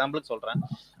சொல்றேன். எக்ஸாம்பிளுக்கு சொல்றேன்.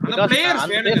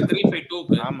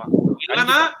 ஆமா,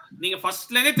 இல்லனா நீங்க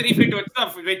ஃபர்ஸ்ட்ல இருந்தே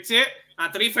 3-5 வச்சு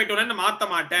நான் 3-5-2 மாத்த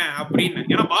மாட்டேன் அப்படின்னு.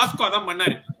 ஏன்னா பாஸ்கோ அதான்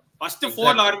பண்ணாரு. ஃபர்ஸ்ட்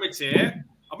 4 ஆரம்பிச்சு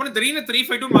அப்புறம் திடீர்னு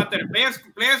 3-5-2 மாத்தாரு.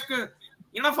 பிளேயர்ஸ்க்கு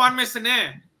என்ன ஃபார்மேஷனு,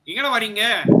 எங்கட வரீங்க,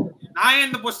 நான் ஏன்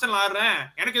இந்த பொசிஷன்ல ஆடுறேன்,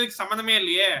 எனக்கு இதுக்கு சம்பந்தமே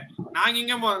இல்லையே, நாங்க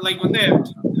இங்க லைக் வந்து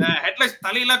ஹெட்லைட்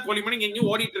தலையில கோலி மணி எங்கேயும்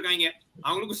ஓடிட்டு இருக்காங்க,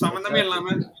 அவங்களுக்கு சம்பந்தமே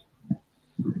இல்லாம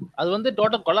அது வந்து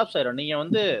டோட்டல் கொலாப்ஸ் ஆயிரும்.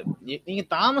 நீங்க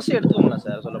தாமஸே எடுத்துக்கோங்க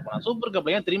சார். சொல்ல போனா சூப்பர்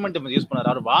கப்ல ஏன் 3 man டிஃபென்ஸ் யூஸ் பண்ணாரு?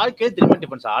 அவர் வாழ்க்கையே 3 man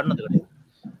டிஃபென்ஸ் ஆடினது கிடையாது.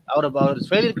 அவர்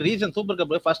ஃபெயிலியருக்கு ரீசன் சூப்பர்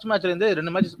கப்ல ஃபர்ஸ்ட் மேட்ச்ல இருந்து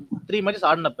 3 மேட்சஸ்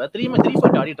ஆடினப்ப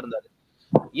 3-5 ஆடிட்டு இருந்தாரு.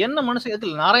 என்ன மனுஷன்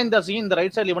எதுக்கு நாராயண் தாஸையும் இந்த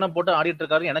ரைட் சைட்ல இவனை போட்டு ஆடிட்டு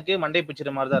இருக்காரு? எனக்கு மண்டே பிச்சுற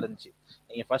மாதிரி தான் இருந்துச்சு.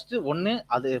 நீங்க ஃபர்ஸ்ட் ஒன்னு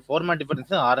அது 4 man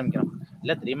டிஃபென்ஸ் ஆரம்பிக்கணும்,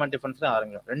 இல்ல 3 man டிஃபென்ஸ்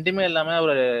ஆரம்பிக்கணும். ரெண்டுமே இல்லாம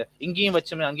ஒரு இங்கேயும்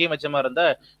வச்சமே அங்கேயும் வச்ச மாதிரி இருந்தா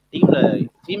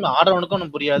டீம் ஆடுறவனுக்கும்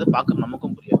ஒன்றும் புரியாது, பாக்குற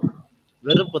நமக்கும் புரியாது,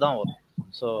 வெறுப்பு தான் வரும்.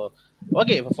 ஸோ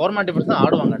ஓகே, இப்போ 4 man டிஃபென்ஸ் தான்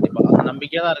ஆடுவாங்க கண்டிப்பா, அந்த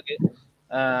நம்பிக்கையா தான் இருக்கு.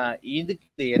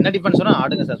 இதுக்கு என்ன டிஃபென்ஸ் வேணா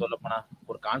ஆடுங்க சார். சொல்ல போனா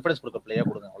ஒரு கான்ஃபிடன்ஸ் கொடுக்க பிளேயா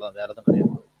கொடுங்க, அவ்வளவுதான், வேற எதுவும்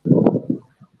கிடையாது.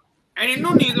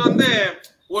 இன்னொன்னு இது வந்து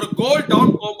ஒரு கோல் டவுன்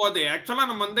போகும்போது ஆக்சுவலா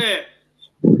நம்ம வந்து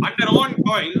அண்டர் ஓன்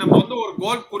கோல் நம்ம வந்து ஒரு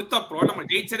கோல் கொடுத்த அப்புறம் நம்ம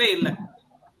ஜெயிச்சதே இல்லை,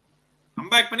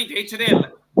 கம்பேக் பண்ணி ஜெயிச்சதே இல்லை.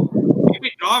 மேபி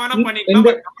டிரா வேணா பண்ணிக்கலாம்,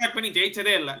 பட் கம்பேக் பண்ணி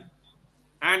ஜெயிச்சதே இல்லை.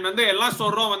 அண்ட் வந்து எல்லாம்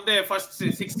சொல்றோம் வந்து ஃபர்ஸ்ட்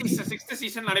 6th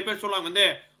சீசன் நிறைய பேர் சொல்லுவாங்க வந்து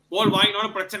கோல்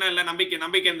வாங்கினாலும் பிரச்சனை இல்லை,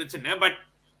 நம்பிக்கை இருந்துச்சுன்னு. பட்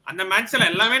அந்த மேட்ச்ல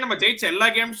எல்லாமே நம்ம ஜெயிச்ச எல்லா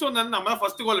கேம்ஸும் வந்து நம்ம தான்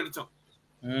ஃபர்ஸ்ட் கோல் அடிச்சோம்.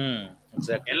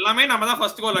 எல்லாமே நம்ம தான்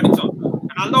ஃபர்ஸ்ட் கோல் அடிச்சோம்.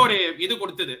 அதனால ஒரு இது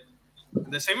கொடுத்தது.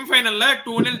 இந்த செமிஃபைனல்ல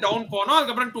 2-0 டவுன் போனோம்,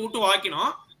 அதுக்கப்புறம் 2-2 ஆக்கினோம்.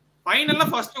 ஃபைனல்ல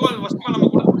ஃபர்ஸ்ட் கோல் நம்ம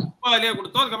கொடுத்தோம், அதுலயே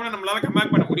கொடுத்தோம். அதுக்கப்புறம் நம்மளால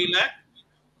கம்பேக் பண்ண முடியல.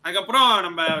 அதுக்கப்புறம்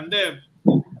நம்ம வந்து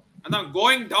அதான்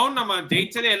கோயிங் டவுன் நம்ம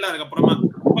ஜெயிச்சதே இல்லை. அதுக்கப்புறமா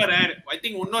ரொம்ப ரேர். ஐ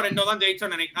திங்க் இன்னும் 2 தான்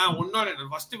ஜெயிச்சோம்னு நினைக்கிறேன். இன்னொரு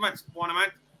ஃபர்ஸ்ட் மேட்ச்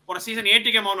போன season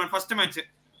ATK mount first match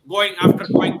going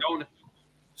after going down.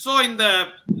 So இந்த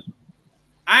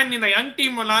யங்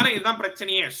டீம் எல்லாரும் இதுதான்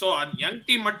பிரச்சனையே. ஸோ யங்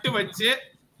டீம் மட்டும் வச்சு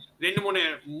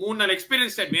 2-3 நாள்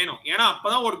எக்ஸ்பீரியன்ஸ் செட் வேணும். ஏன்னா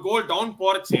அப்பதான் ஒரு கோல் டவுன்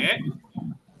போறச்சு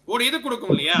ஒரு இது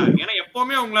கொடுக்கும் இல்லையா. ஏன்னா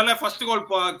எப்பவுமே உங்களால ஃபர்ஸ்ட் கோல்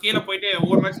கீழே போயிட்டு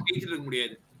ஒவ்வொரு மேட்ச் ஜெயிச்சிட்டு இருக்க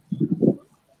முடியாது.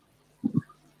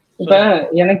 இப்ப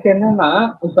எனக்கு என்னன்னா,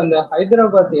 இப்ப இந்த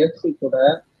ஹைதராபாத் எஃப்சி கூட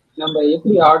நம்ம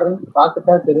எப்படி ஆடுறோம்னு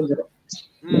பார்த்துட்டா தெரிஞ்சிடும்.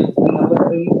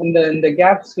 இந்த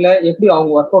கேப்ஸ்ல எப்படி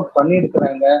அவங்க ஒர்க் அவுட்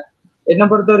பண்ணிருக்கிறாங்க. என்னை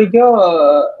பொறுத்த வரைக்கும்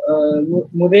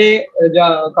முதே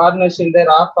கார்னர்ஷில்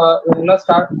ராஃபா இவங்கெல்லாம்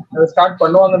ஸ்டார்ட்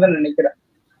பண்ணுவாங்கன்னு நினைக்கிறேன்.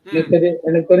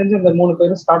 எனக்கு தெரிஞ்ச இந்த 3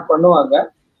 பேரும் ஸ்டார்ட் பண்ணுவாங்க.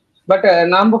 பட்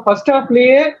நம்ம ஃபர்ஸ்ட்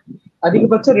ஹாஃப்லயே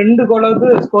அதிகபட்சம் 2 கோலாவது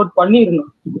ஸ்கோர்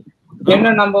பண்ணிடணும். ஏன்னா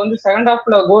நம்ம வந்து செகண்ட்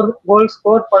ஹாஃப்ல கோல்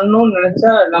ஸ்கோர் பண்ணணும்னு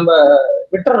நினைச்சா நம்ம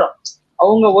விட்டுறோம்.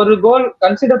 அவங்க ஒரு கோல்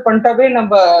கன்சிடர் பண்ணிட்டாவே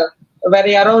நம்ம வேற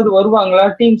யாராவது வருவாங்களா,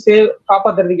 டீம் சேவ்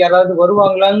காப்பாத்துறதுக்கு யாராவது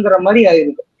வருவாங்களாங்கிற மாதிரி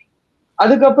ஆயிருக்கு.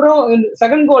 அதுக்கப்புறம்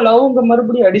செகண்ட் கோல் அவங்க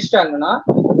மறுபடியும் அடிச்சிட்டாங்கன்னா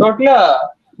டோட்டலா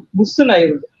புஷ்ன்னு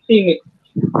ஆயிருக்கு டீமே.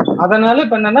 அதனால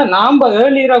இப்ப என்னன்னா நாம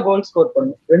ஏர்லியரா கோல் ஸ்கோர்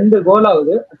பண்ணும். 2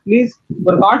 கோலாவது அட்லீஸ்ட்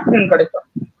ஒரு கான்பிடன்ட் கிடைக்கும்.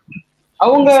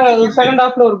 அவங்க செகண்ட்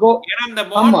ஹாஃப்ல ஒரு கோல். ஏன்னா இந்த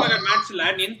மோகன் மேட்ச்ல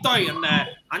நின்தாய் அந்த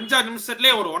 5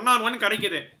 நிமிஷத்துலயே ஒரு 1-on-1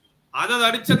 கிடைக்குது. அதை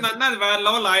அடிச்சிருந்தா அது வேற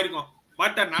லெவல் ஆயிருக்கும்.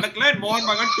 பட் நடக்கல. மோகன்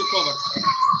பகான் டுக் ஓவர்.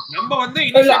 நம்ம வந்து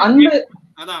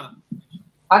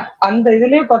அந்த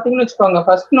இதுலயே பாத்தீங்கன்னு வச்சுக்கோங்க,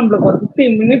 ஃபர்ஸ்ட் நம்மளுக்கு ஒரு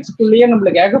 15 மினிட்ஸ்க்குள்ளேயே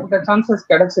நம்மளுக்கு ஏகப்பட்ட சான்சஸ்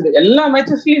கிடைச்சது. எல்லா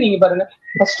மேட்சஸ்லயும் நீங்க பாருங்க,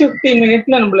 ஃபர்ஸ்ட் 15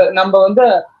 மினிட்ல நம்ம வந்து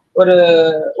ஒரு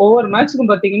ஒவ்வொரு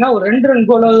மேட்சுக்கும் பாத்தீங்கன்னா ஒரு 2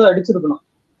 கோலாவது அடிச்சிருக்கணும்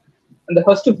அந்த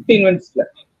ஃபர்ஸ்ட் 15 மினிட்ஸ்ல.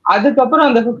 அதுக்கப்புறம்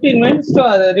அந்த 15 மினிட்ஸ்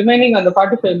ரிமைனிங் அந்த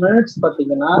 45 மினிட்ஸ்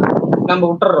பாத்தீங்கன்னா நம்ம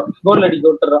விட்டுறோம், கோல் அடிக்க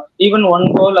விட்டுறோம். ஈவன் 1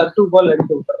 கோல் or 2 கோல்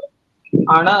அடிக்க விட்டுறோம்.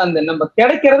 ஆனா அந்த நம்ம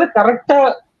கிடைக்கிறத கரெக்டா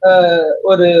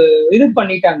ஒரு இது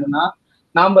பண்ணிட்டாங்கன்னா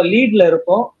நாம லீட்ல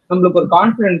இருப்போம், நம்மளுக்கு ஒரு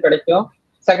கான்பிடன்ட் கிடைக்கும்.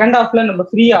 செகண்ட் ஹாஃப்ல நம்ம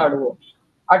ஃப்ரீயா ஆடுவோம்.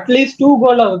 அட்லீஸ்ட் 2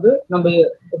 கோலாவது நம்ம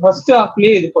ஃபர்ஸ்ட்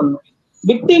ஹாஃப்லயே இது பண்ணணும்.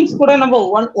 பிக் டீம்ஸ் கூட நம்ம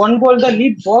ஒன் கோல் தான்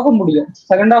லீட் போக முடியும்.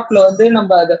 செகண்ட் ஹாஃப்ல வந்து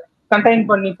நம்ம அதை கண்டெயின்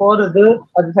பண்ணி போறது,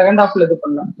 அது செகண்ட் ஹாஃப்ல இது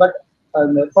பண்ணலாம். பட்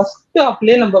அந்த ஃபர்ஸ்ட்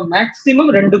ஹாஃப்லயே நம்ம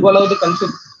மேக்சிமம் 2 கோலாவது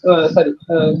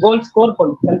கோல் ஸ்கோர்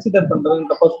பண்ணும். கன்சிடர்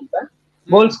பண்றது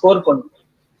கோல் ஸ்கோர் பண்ணும்.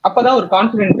 அப்பதான் ஒரு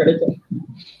கான்பிடன்ட் கிடைக்கும்.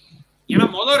 ஏன்னா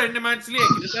முதல் 2 மேட்ச்லயே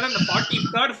கிட்டத்தட்ட அந்த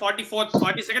 43rd 44th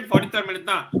 42nd 43rd minute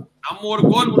தான் நம்ம ஒரு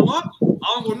கோல் விடுவோம்,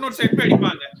 அவங்க இன்னொரு செட் போய்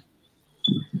அடிப்பாங்க.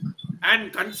 அண்ட்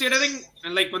கன்சிடரிங்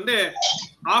லைக் வந்து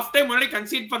ஹாஃப் டைம் முன்னாடி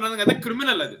கன்சீட் பண்றதுங்கிறது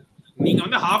கிரிமினல். அது நீங்க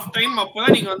வந்து ஹாஃப் டைம்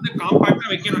அப்பதான் நீங்க வந்து காம்பாக்டா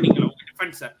வைக்கணும் நீங்க உங்க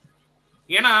டிஃபென்ஸ.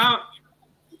 ஏன்னா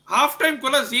ஹாஃப்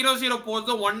டைம்குள்ள 0-0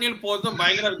 போறதும் 1-0 போறதும்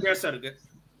பயங்கர வித்தியாசம் இருக்கு.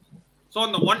 சோ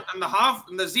அந்த ஹாஃப்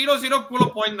இந்த 0-0 குள்ள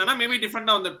போயிருந்தா மேபி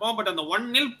டிஃபரெண்டா வந்திருப்போம். பட் அந்த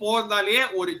 1-0 போறதாலே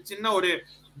ஒரு சின்ன ஒரு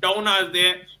டவுன் ஆகுது.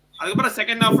 அதுக்கப்புறம்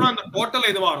செகண்ட் ஹாஃப்ல அந்த டோட்டல்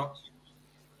இது வரும்.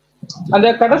 அந்த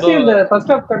கடைசி இந்த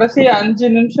ஃபர்ஸ்ட் ஹாஃப் கடைசி 5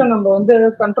 நிமிஷம் நம்ம வந்து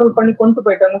கண்ட்ரோல் பண்ணி கொண்டு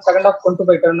போயிட்டோம்னா, செகண்ட் ஹாஃப் கொண்டு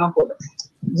போயிட்டோம்னா போதும்.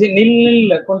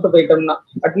 நில்ல கொண்டு போயிட்டோம்னா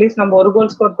அட்லீஸ்ட் நம்ம ஒரு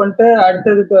கோல் ஸ்கோர் பண்ணிட்டு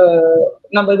அடுத்ததுக்கு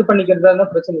நம்ம இது பண்ணிக்கிறதா இருந்தா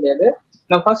பிரச்சனை கிடையாது.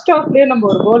 நம்ம ஃபர்ஸ்ட் ஹாஃப்லயே நம்ம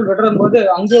ஒரு கோல் விடுறும் போது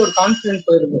அங்கேயே ஒரு கான்பிடன்ஸ்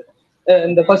போயிருது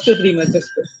இந்த ஃபர்ஸ்ட் 3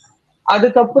 மேட்சஸ்க்கு.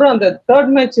 அதுக்கப்புறம் அந்த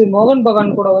தேர்ட் மேட்ச் மோகன்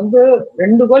பகான் கூட வந்து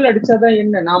 2 கோல் அடிச்சாதான்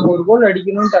என்ன, நாம ஒரு கோல்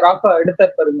அடிக்கணும்னு ராஃபா எடுத்த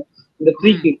பாருங்க இந்த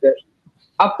ஃப்ரீ கிக்.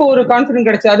 அப்போ ஒரு கான்பிடன்ஸ்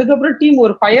கிடைச்சு. அதுக்கப்புறம் டீம்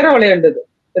ஒரு ஃபயரா விளையாண்டது.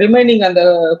 ரிமைனிங் அந்த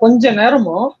கொஞ்ச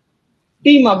நேரமும்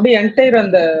டீம் அப்படியே என்டையர்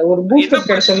அந்த ஒரு பூஸ்டர்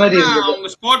கிடைச்ச மாதிரி இருந்தது.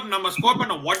 நம்ம ஸ்கோர்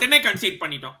பண்ண உடனே கன்சீட்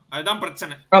பண்ணிட்டோம். அதுதான்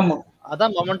பிரச்சனை. ஆமா,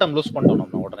 அதான் மொமெண்டம் லூஸ் பண்ணிட்டோம்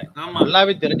நம்ம உடனே.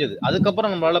 நல்லாவே தெரிஞ்சது.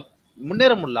 அதுக்கப்புறம் நம்மளால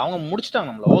முன்னேற முடியல. அவங்க முடிச்சிட்டாங்க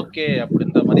நம்மள. ஓகே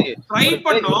அப்படின்ற மாதிரி ட்ரை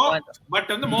பண்ணோம்.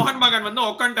 பட் வந்து மோகன் பகான் வந்து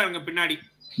உட்கார்ந்தாங்க பின்னாடி.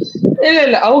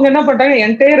 இல்ல அவங்க என்ன பண்ணிட்டாங்க,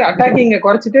 என்டையர் அட்டாக்கிங்க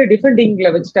குறைச்சிட்டு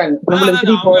டிஃபெண்டிங்ல வச்சுட்டாங்க. நம்மளுக்கு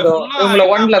 3 போதும், இவங்கள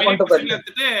 1ல கொண்டு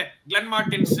போயிட்டு கிளென்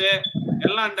மார்டின்ஸ்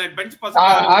எல்லாம் அந்த பெஞ்ச் பசங்க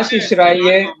Ashish Rai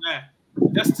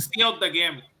just stay out the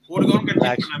game, ஒரு கோல்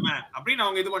கன்சிட் பண்ணாம அப்படினு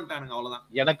அவங்க இது பண்ணிட்டாங்க. அவ்வளவுதான்.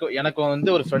 எனக்கு வந்து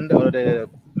ஒரு ஃப்ரெண்ட் ஒரு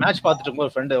மேட்ச் பார்த்துட்டு இருக்கும்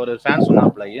ஒரு ஃப்ரெண்ட் ஒரு ஃபேன்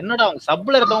சொன்னாப்ல, என்னடா அவங்க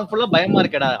சப்ல இருக்கவங்க ஃபுல்லா பயமா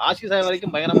இருக்கடா, ஆஷிஷ் ராய்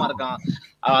வரைக்கும் பயங்கரமா இருக்கான்,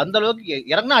 அந்த அளவுக்கு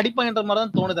இறங்கினா அடிப்பாங்கன்ற மாதிரி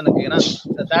தான் தோணுது எனக்கு. ஏன்னா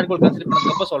தேர்ட் கோல் கன்சிட்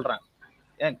பண்ணதுக்கு சொல்றேன்,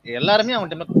 எல்லாருமே அவங்க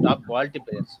டைம்ல டாப் குவாலிட்டி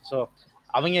பிளேயர்ஸ். ஸோ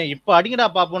அவங்க இப்போ அடிங்கடா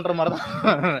பாப்போன்ற மாதிரி தான்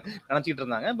நினைச்சிட்டு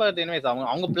இருந்தாங்க. பட் எனிவேஸ்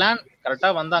அவங்க பிளான்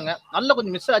கரெக்டா வந்தாங்க. நல்லா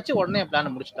கொஞ்சம் மிஸ் ஆச்சு, உடனே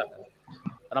பிளான் முடிச்சுட்டாங்க.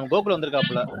 நம்ம கோகுல்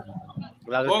வந்திருக்காப்புல,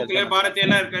 கோகுலே பாரதி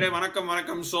எல்லாம் இருக்காரு. வணக்கம்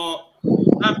வணக்கம். சோ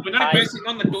நான் பின்னாடி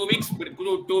பேசினோம் அந்த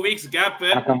 2 வீக்ஸ் கேப்.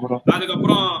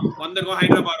 அதுக்கப்புறம் வந்திருக்கோம்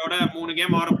ஹைதராபாத்தோட 3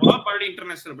 கேம் ஆட போறோம். படி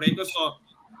international break. So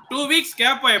 2 weeks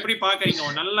gap எப்படி பாக்குறீங்க?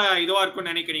 ஒரு நல்ல இதுவா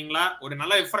இருக்கும்னு நினைக்கிறீங்களா, ஒரு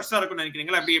நல்ல ஃப்ரெஷ்ஷா இருக்கும்னு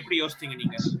நினைக்கிறீங்களா, எப்படி யோசிச்சீங்க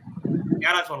நீங்க?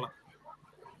 யாரா சொல்லலாம்?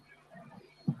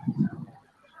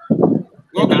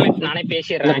 நானே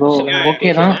பேசிடுறேன். ஓகே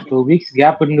தான், 2 வீக்ஸ்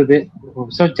கேப் இருந்தது.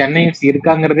 சோ சென்னை எஃப்சி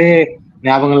இருக்காங்கிறதே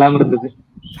ஞாபகம் இல்லாம இருந்தது.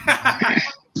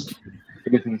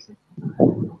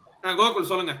 கோகுல்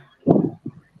சொல்லுங்க.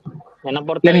 என்ன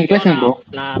பொறுத்தவரைக்கும்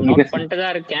நான் நோட் பண்ணிட்டு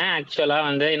தான் இருக்கேன். ஆக்சுவலா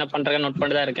வந்து என்ன பண்றேன் நோட்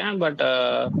பண்ணிட்டு தான் இருக்கேன். பட்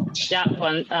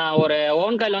ஒரு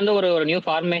ஓன் கால் வந்து ஒரு நியூ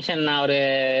ஃபார்மேஷன் அவர்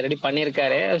ரெடி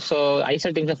பண்ணியிருக்காரு. ஸோ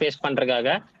ஐசல் டீம்ஸை ஃபேஸ்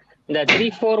பண்றதுக்காக இந்த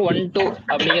 3-4-1-2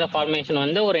 அப்படிங்கிற ஃபார்மேஷன்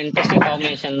வந்து ஒரு இன்ட்ரெஸ்டிங்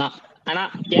ஃபார்மேஷன் தான். ஆனா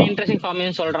ஏன் இன்ட்ரெஸ்டிங்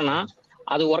ஃபார்மேஷன் சொல்றேன்னா,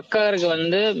 அது ஒர்க் ஆகிறதுக்கு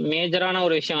வந்து மேஜரான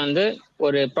ஒரு விஷயம் வந்து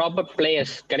ஒரு ப்ராப்பர்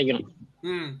பிளேயர்ஸ் கிடைக்கணும்.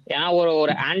 ஏன்னா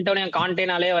ஒரு ஆண்டோனியோ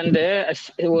கான்டேனாலே வந்து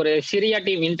ஒரு சிரியா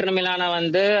டீம் இன்டர்மிலான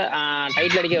வந்து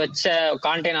டைட்டில் அடிக்க வச்ச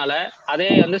கான்டேனால அதே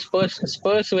வந்து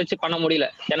ஸ்பர்ஸ் வச்சு பண்ண முடியல.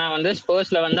 ஏன்னா வந்து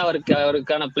ஸ்பர்ஸ்ல வந்து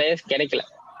அவருக்கான பிளேயர்ஸ் கிடைக்கல.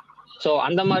 ஸோ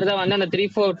அந்த மாதிரி தான் வந்து அந்த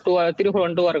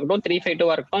 3-4-1-2 இருக்கட்டும்,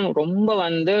 3-5-2 இருக்கட்டும், ரொம்ப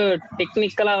வந்து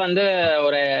டெக்னிக்கலா வந்து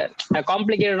ஒரு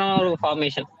காம்ப்ளிகேட்டடான ஒரு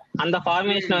ஃபார்மேஷன். அந்த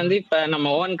ஃபார்மேஷன் வந்து இப்ப நம்ம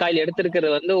ஓவன் காயில்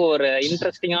எடுத்திருக்கிறது வந்து ஒரு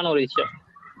இன்ட்ரெஸ்டிங்கான ஒரு விஷயம்.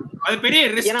 அது பெரிய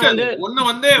ரிஸ்க். அது ஒண்ணு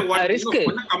வந்து ரிஸ்க்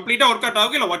கம்ப்ளீட்டா வொர்க் அவுட்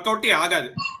ஆகும், இல்ல வொர்க் அவுட்டே ஆகாது.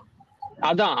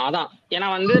 அதான் ஏன்னா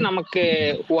வந்து நமக்கு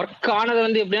ஒர்க் ஆனது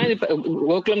வந்து எப்படின்னா, இப்ப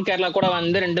கோகுலம் கேரளா கூட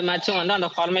வந்து 2 மேட்சும் வந்து அந்த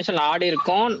ஃபார்மேஷன்ல ஆடி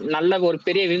இருக்கும், நல்ல ஒரு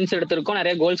பெரிய வின்ஸ் எடுத்திருக்கோம்,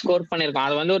 நிறைய கோல் ஸ்கோர் பண்ணிருக்கோம்.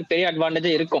 அது வந்து ஒரு பெரிய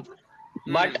அட்வான்டேஜ் இருக்கும்.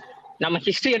 பட் நம்ம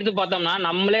ஹிஸ்டரி எடுத்து பார்த்தோம்னா,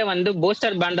 நம்மளே வந்து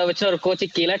போஸ்டர் பேண்டை வச்சு ஒரு கோச்சு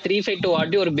கீழே 3-5-2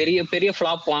 ஆடி ஒரு பெரிய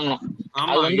ஃபிளாப் வாங்கணும்.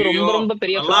 அது வந்து ரொம்ப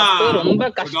பெரிய ஃபிளாப், ரொம்ப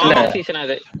கஷ்டமான சீசன்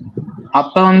அது.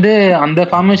 அப்ப வந்து அந்த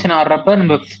ஃபார்மேஷன் ஆடுறப்ப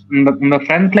நம்ம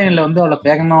ஃப்ரண்ட் லைன்ல வந்து அவ்வளவு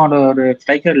வேகமா ஒரு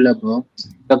ஸ்ட்ரைக்கர் இல்ல. இப்போ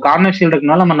இந்த கார்னர் ஷீல்ட்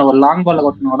இருக்கனால நம்ம ஒரு லாங் பால்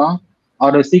கொட்டினோம்,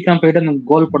 அவர் சீக்கிரம் போயிட்டு அந்த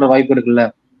கோல் போட வாய்ப்பு இருக்குல்ல.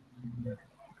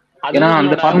 ஏன்னா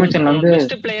அந்த ஃபார்மேஷன்ல வந்து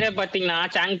பெஸ்ட் பிளேயரே பாத்தீங்கன்னா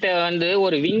சாங்டே வந்து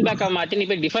ஒரு விங் பேக்கா மாத்தி நீ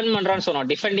போய் டிஃபெண்ட் பண்றான்னு சொன்னோம்.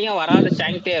 டிஃபெண்டிங்கா வராத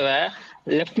சாங்டேவை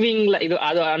லெஃப்ட் விங்ல இது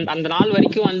அது அந்த நாள்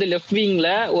வரைக்கும் வந்து லெஃப்ட் விங்ல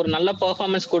ஒரு நல்ல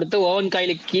பெர்ஃபார்மன்ஸ் கொடுத்து ஓவன்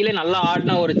கையிலுக்கு கீழே நல்லா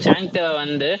ஆடின ஒரு சாங்டேவை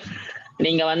வந்து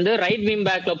நீங்க வந்து ரைட் விங்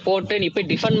பேக்ல போட்டு நீ போய்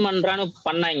டிஃபெண்ட் பண்றான்னு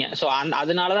பண்ணாங்க. ஸோ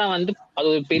அதனாலதான் வந்து அது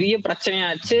ஒரு பெரிய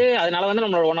பிரச்சனையாச்சு. அதனால வந்து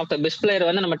நம்மளோட one of the best player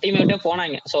வந்து நம்ம டீம் விட்டே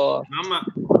போனாங்க. ஸோ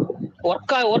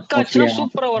ஒர்க் ஆச்சுன்னா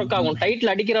சூப்பரா ஒர்க் ஆகும்,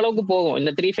 டைட்டில் அடிக்கிற அளவுக்கு போகும்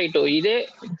இந்த 3-5-2. இதே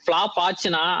ஃபிளாப்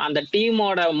ஆச்சுன்னா அந்த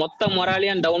டீமோட மொத்த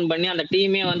மொராலியும் டவுன் பண்ணி அந்த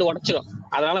டீமே வந்து உடச்சிடும்.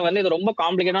 அதனால வந்து இது ரொம்ப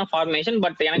காம்ப்ளிகேட்டான ஃபார்மேஷன்.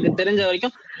 பட் எனக்கு தெரிஞ்ச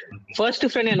வரைக்கும் ஃபர்ஸ்ட்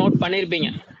ஃப்ரெண்ட் நோட் பண்ணிருப்பீங்க,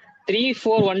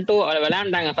 3-4-1-2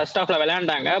 விளையாண்டாங்க. ஃபர்ஸ்ட் ஹாஃப்ல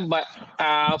விளையாண்டாங்க,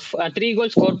 3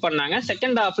 கோல் ஸ்கோர் பண்ணாங்க.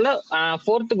 செகண்ட் ஹாஃப்ல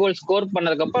 4th கோல் ஸ்கோர்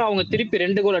பண்ணதுக்கு அப்புறம் அவங்க திருப்பி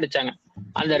 2 கோல் அடிச்சாங்க.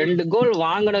 அந்த 2 கோல்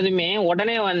வாங்கினதுமே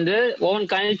உடனே வந்து oven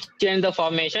coil change the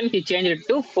formation, he change it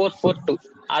to 4-4-2.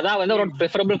 அதான் வந்து ஒரு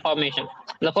ப்ரிஃபரபிள் ஃபார்மேஷன்.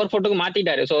 அந்த 4-4-2க்கு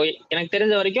மாத்திட்டாரு. ஸோ எனக்கு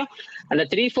தெரிஞ்ச வரைக்கும் அந்த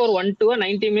 3-4-1-2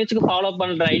 90 மினிட்ஸ்க்கு ஃபாலோ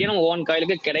பண்ற ஐடியா நம்ம ஓவன்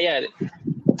காயிலுக்கு கிடையாது.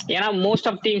 ஏன்னா மோஸ்ட்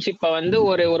ஆஃப் டீம்ஸ் இப்ப வந்து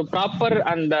ஒரு ப்ராப்பர்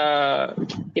அந்த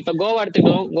இப்ப கோவா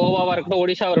கோவாவா இருக்கட்டும்,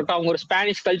 ஒடிசாவா இருக்கட்டும், அவங்க ஒரு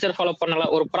ஸ்பானிஷ் கல்ச்சர் ஃபாலோ பண்ணல.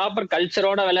 ஒரு ப்ராப்பர்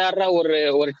கல்ச்சரோட விளையாடுற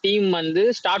ஒரு டீம் வந்து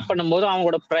ஸ்டார்ட் பண்ணும்போது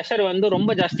அவங்களோட ப்ரெஷர் வந்து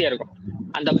ரொம்ப ஜாஸ்தியா இருக்கும்.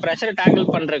 அந்த ப்ரெஷரை டேக்கிள்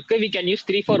பண்றதுக்கு we can use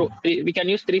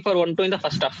 3-4-1-2 in the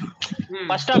first half.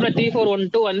 First ஹாஃப்ல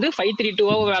 3-4-1-2 வந்து 5-3-2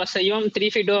 வேலை செய்யும்,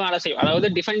 3-5-2 வேலை செய்யும். அதாவது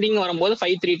டிஃபெண்டிங் வரும்போது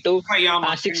 5-3-2,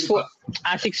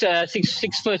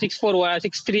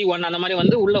 6-4-1 அந்த மாதிரி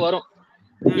வந்து உள்ள வரும்.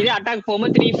 இதே அட்டாக்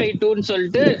போகும்போது 3-5-2ன்னு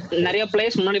சொல்லிட்டு நிறைய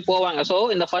பிளேயர்ஸ் முன்னாடி போவாங்க. ஸோ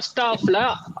இந்த ஃபர்ஸ்ட் ஹாஃப்ல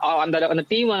அந்த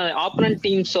டீம் ஆப்போனன்ட்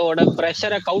டீம்ஸோட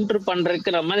ப்ரெஷரை கவுண்டர்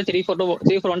பண்றதுக்கு நம்ம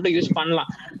 3-4-1-2 யூஸ் பண்ணலாம்.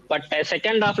 பட்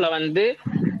செகண்ட் ஹாஃப்ல வந்து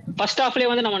ஃபர்ஸ்ட் ஹாஃப்லயே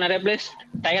வந்து நம்ம நிறைய பிளேயர்ஸ்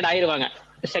டயர்ட் ஆயிடுவாங்க.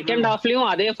 செகண்ட் ஹாஃப்லயும்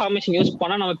அதே ஃபார்மேஷன் யூஸ்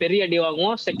பண்ணா நம்ம பெரிய அடி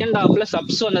வாங்குவோம். செகண்ட் ஹாஃப்ல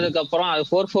சப்ஸ் வந்ததுக்கு அப்புறம் அது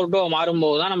 4-4-2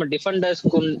 மாறும்போது தான் நம்ம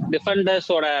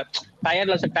டிஃபெண்டர்ஸோட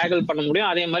டயர்ட்லெஸ் டேக்கிள் பண்ண முடியும்.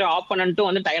 அதே மாதிரி ஆப்போனன்ட்டும்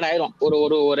வந்து டயர்ட் ஆயிரும்.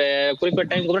 ஒரு குறிப்பிட்ட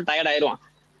டைமுக்கு அப்புறம் டயர்ட் ஆயிரும்.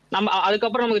 நம்ம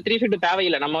அதுக்கப்புறம் நமக்கு 3-5-2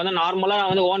 தேவையில்லை. நம்ம வந்து நார்மலா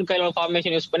வந்து ஓன் கையில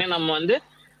ஃபார்மேஷன் யூஸ் பண்ணி நம்ம வந்து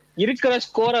இருக்கிற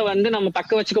ஸ்கோரை வந்து நம்ம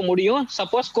தக்க வச்சுக்க முடியும்.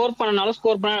 சப்போஸ் ஸ்கோர் பண்ணனாலும்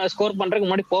ஸ்கோர் பண்றதுக்கு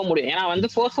முன்னாடி போக முடியும். ஏன்னா வந்து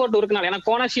 4-4-2 இருக்கனால, ஏன்னா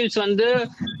கோனர் ஷீல்ட்ஸ் வந்து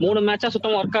 3 மேட்சா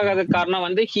சுத்தமா ஒர்க் ஆகாததுக்கு காரணம்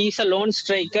வந்து he's a loan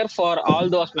striker for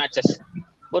all those matches.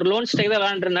 ஒரு லோன் ஸ்ட்ரைக்கர் தான்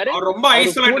விளையாண்டுருந்தாரு. ரொம்ப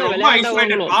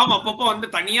ஐசோலேட்டட் பாம். அப்பப்போ வந்து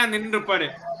தனியா நின்று இருப்பாரு.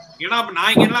 ஏன்னா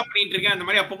நான் இங்க எல்லாம் பண்ணிட்டு இருக்கேன் அந்த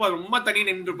மாதிரி அப்பப்போ ரொம்ப தனியா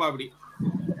நின்று இருப்பா. அப்படி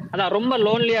அதான் ரொம்ப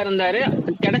லோன்லியா இருந்தாரு.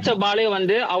 கிடைச்ச பாலே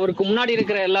வந்து அவருக்கு முன்னாடி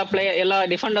இருக்கிற எல்லா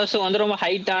டிஃபெண்டர்ஸும் வந்து ரொம்ப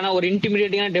ஹைட்டான ஒரு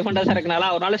இன்டிமிடேட்டிங்கான டிஃபெண்டர்ஸா இருக்கனால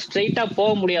அவரால் ஸ்ட்ரைட்டா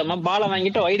போக முடியாம பாலை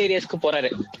வாங்கிட்டு வைட் ஏரியாஸ்க்கு போறாரு.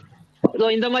 ஸோ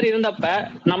இந்த மாதிரி இருந்தப்ப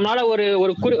நம்மளால ஒரு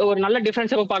நல்ல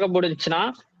டிஃபரன்ஸ் எப்போ பார்க்க போடுச்சுன்னா,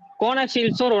 கோனர்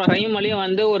ஷீல்ட்ஸும் ஒரு ரைமலையும்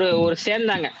வந்து ஒரு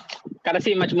சேர்ந்தாங்க.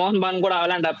 கடைசி மேட்ச் மோகன் பான் கூட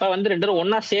விளையாண்டப்ப வந்து 2 பேரும்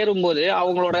ஒன்னா சேரும் போது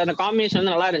அவங்களோட அந்த காம்பினேஷன்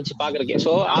வந்து நல்லா இருந்துச்சு பாக்குறதுக்கு.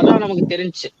 ஸோ அதான் நமக்கு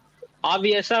தெரிஞ்சு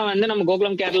ஆப்வியஸா வந்து நம்ம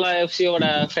கோகுலம் கேரளா எஃப்சியோட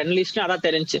ஃப்ரெண்ட்லிஸ்ட்டும் அதான்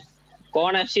தெரிஞ்சு.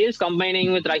 Corner Shields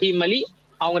combining with Rahim அலி,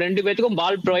 அவங்க 2 பேத்துக்கும்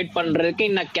பால் ப்ரொவைட் பண்றதுக்கு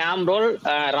இந்த கேம் ரோல்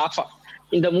ராஃபா,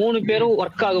 இந்த 3 பேரும்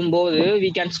ஒர்க் ஆகும் போது we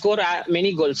can score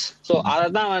many goals. So அதை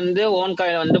தான் வந்து ஓன்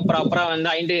காயில் வந்து ப்ராப்பரா வந்து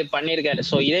ஐடென்டிஃபை பண்ணியிருக்காரு.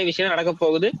 ஸோ இதே விஷயம் நடக்க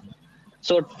போகுது.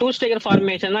 ஸோ 2 ஸ்ட்ரைக்கர்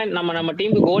ஃபார்மேஷன் தான் நம்ம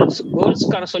டீமுக்கு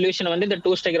கோல்ஸ்க்கான சொல்யூஷன் வந்து இந்த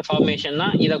 2 ஸ்ட்ரைக்கர் ஃபார்மேஷன்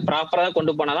தான். இதை ப்ராப்பரா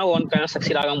கொண்டு போனாதான் ஓன் காயில்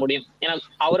சக்சீட் ஆக முடியும். ஏன்னா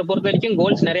அவரை பொறுத்த வரைக்கும்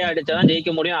கோல்ஸ் நிறைய அடிச்சாதான்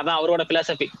ஜெயிக்க முடியும். அதான் அவரோட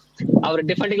பிலாசபி. அவர்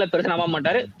டிஃபெண்டிங்ல பெருசா நம்ப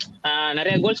மாட்டாரு,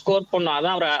 நிறைய கோல் ஸ்கோர் பண்ணும்,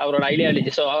 அதான் அவரோட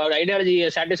ஐடியாலஜி. ஸோ அவரோட ஐடியாலஜியை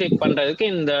சாட்டிஸ்ஃபை பண்றதுக்கு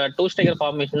இந்த 2 ஸ்ட்ரைக்கர்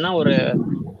ஃபார்மேஷன் தான் ஒரு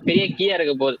பெரிய கீயா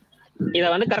இருக்க போகுது. இத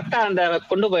வந்து கரெக்டா அந்த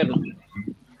கொண்டு போயிடணும்.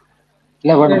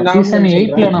 இல்ல சீசன்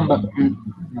 8ல நம்ம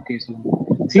சீசன்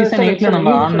 8ல நம்ம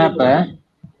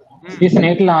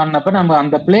ஆடினப்ப நம்ம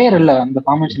அந்த பிளேயர் இல்ல அந்த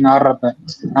ஃபார்மேஷன் ஆடுறப்ப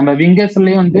நம்ம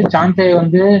விங்கர்ஸ்லயும் வந்து சான்சை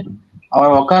வந்து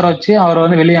அவரை உட்கார வச்சு அவரை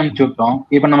வந்து வெளியே அனுப்பிச்சு விட்டோம்.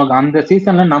 இப்ப நமக்கு அந்த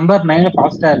சீசன்ல நம்பர் 9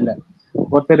 ஃபாஸ்டா இல்ல,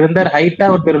 ஒருத்தர் இருந்தாரு ஹைட்டா,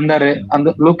 ஒருத்தர் இருந்தாரு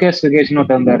அந்த லூகேஸ் விகேஷன்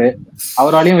ஒருத்தர் இருந்தாரு,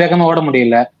 அவராலையும் வேகமா ஓட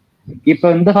முடியல. இப்ப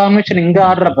இந்த ஃபார்மேஷன் இங்க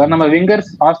ஆடுறப்ப நம்ம விங்கர்ஸ்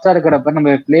ஃபாஸ்டா இருக்கிறப்ப நம்ம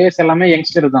பிளேயர்ஸ் எல்லாமே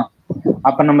யங்ஸ்டர் தான்.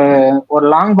 அப்ப நம்ம ஒரு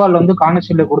லாங் பால் வந்து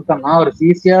கார்னர்ஷீல்ல கொடுத்தோம்னா அவர்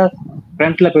ஈஸியா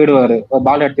ஃப்ரண்ட்ல போயிடுவாரு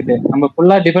பால் எடுத்துட்டு. நம்ம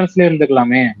ஃபுல்லா டிஃபென்ஸ்லயே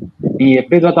இருந்துக்கலாமே. நீங்க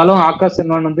எப்படி பார்த்தாலும் ஆகாஷ்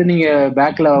வந்து நீங்க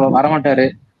பேக்ல வரமாட்டாரு,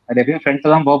 அது எப்பயும்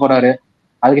ஃப்ரண்ட்ல தான் போறாரு.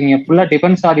 அதுக்கு நீங்க ஃபுல்லா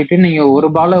டிஃபென்ஸ் ஆடிட்டு நீங்க ஒரு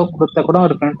பால கொடுத்த கூட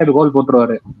ஒரு ஃப்ரண்ட் கோல்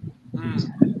போட்டுருவாரு.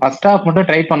 ஃபர்ஸ்ட் ஹாஃப் மட்டும்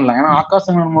ட்ரை பண்ணலாம். ஏன்னா ஆகாஷ்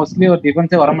மோஸ்ட்லி ஒரு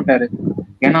டிஃபென்ஸே வரமாட்டாரு.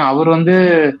 ஏன்னா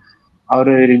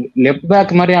அவரு லெஃப்ட் பேக்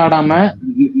மாதிரி ஆடாம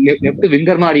லெஃப்ட்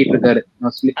விங்கர் மாதிரி ஆடிட்டு இருக்காரு.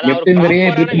 லெஃப்ட் விங்கரையே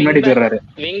முன்னாடி போயிடுறாரு.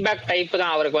 விங் பேக் டைப்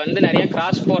தான். அவருக்கு வந்து நிறைய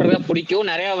கிராஸ் போடுறத பிடிக்கும்.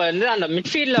 நிறைய வந்து அந்த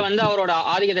மிட்ஃபீல்ட்ல வந்து அவரோட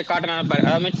ஆதிக்கத்தை காட்ட நினைப்பாரு.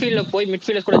 மிட்ஃபீல்ட்ல போய்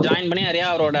மிட்ஃபீல்ட் கூட ஜாயின் பண்ணி நிறைய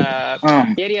அவரோட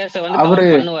ஏரியாஸ வந்து கவர்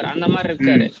பண்ணுவார். அந்த மாதிரி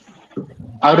இருக்காரு.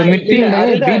 அவர் மிட்ஃபீல்ட்ல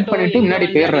பீட் பண்ணிட்டு முன்னாடி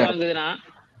போயிடுறாரு.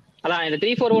 அதான் இந்த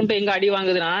 3-4-1 எங்க அடி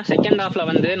வாங்குதுன்னா செகண்ட் ஹாஃப்ல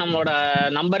வந்து நம்மளோட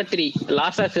நம்பர் 3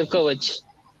 லாசா சிர்கோவிச்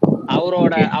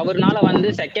அவர்னால வந்து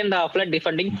செகண்ட் ஹாஃப்ல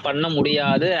டிஃபெண்டிங் பண்ண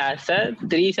முடியாது as a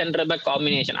 3 centre back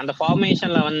combination. அந்த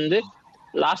ஃபார்மேஷன்ல வந்து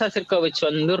லாசா சிர்கோவிச்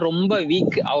வந்து ரொம்ப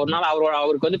வீக்.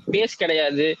 அவருக்கு வந்து பேஸ்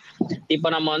கிடையாது. இப்ப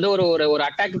நம்ம வந்து ஒரு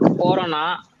அட்டாக்கு போறோம்னா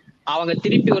அவங்க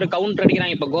திருப்பி ஒரு கவுண்டர்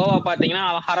அடிக்கிறாங்க. இப்ப கோவா பாத்தீங்கன்னா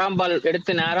ஹராம் பால்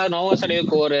எடுத்து நேரா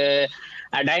நோவோசலேவுக்கு ஒரு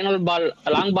டைனல் பால்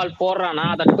லாங் பால் போடுறான்னா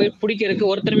அதை போய் பிடிக்கிறதுக்கு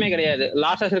ஒருத்தருமே கிடையாது.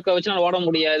 லாஸ்டா இருக்க வச்சு ஓட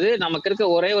முடியாது. நமக்கு இருக்க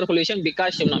ஒரே ஒரு சொல்யூஷன்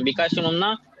பிகாஷியம்னா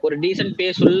ஒரு டீசென்ட்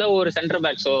பேஸ் உள்ள ஒரு சென்டர்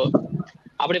பேக். சோ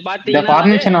அப்படி பாத்தீங்கன்னா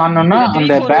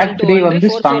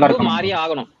மாறி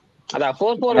ஆகணும். அதான்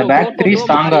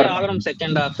 4-4 ஆகணும்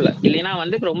செகண்ட் ஹாஃப்ல. இல்லைன்னா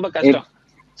வந்து ரொம்ப கஷ்டம்.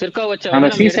 சிர்கோ வச்ச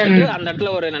அந்த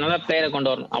இடத்துல ஒரு நல்ல பிளேயரை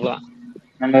கொண்டு வரணும். அவ்வளவுதான்.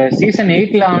 நம்ம சீசன்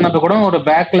 8ல ஆனப்ப கூட ஒரு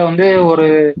பேக்ல வந்து ஒரு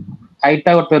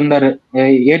ஹைட்டா ஒருத்தர் இருந்தாரு,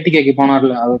 ஏடிகேக்கு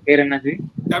போனார்ல, அவர் பேர் என்னது,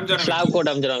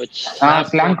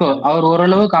 ஸ்லாங்கோ. அவர்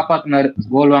ஓரளவு காப்பாத்தினாரு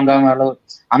கோல் வாங்காம அளவு.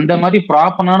 அந்த மாதிரி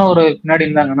ப்ராப்பரான ஒரு பின்னாடி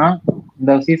இருந்தாங்கன்னா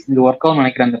இந்த சீசன் இது ஒர்க் ஆகும்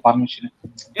நினைக்கிறேன். அந்த ஃபார்மேஷன்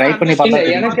ட்ரை பண்ணி பார்த்தா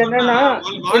எனக்கு என்னன்னா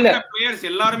பிளேயர்ஸ்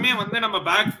எல்லாருமே வந்து நம்ம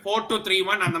பேக்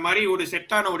 4-2-3-1 அந்த மாதிரி ஒரு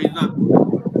செட்டான ஒரு இதுதான்.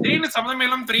 திடீர்னு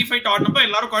சமதமேலம் 3-5 ஆடினப்ப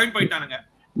எல்லாரும் கோயின் போயிட்டானுங்க.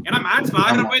 ஏன்னா மேட்ச்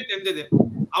ஆடுறப்பே தெரிஞ்சது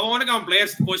அவனுக்கு அவன்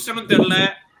பிளேயர்ஸ் பொசிஷனும் தெரியல,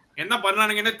 என்ன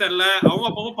பண்றானுங்கன்னு தெரியல. அவங்க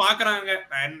அப்பவும் பாக்குறாங்க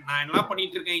நான் என்ன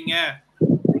பண்ணிட்டு இருக்கீங்க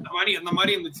அந்த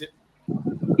மாதிரி இருந்துச்சு.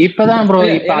 இப்பதான் ப்ரோ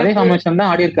இப்ப அதே ஃபார்மேஷன் தான்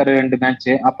ஆடி இருக்காரு 2 மேட்ச்.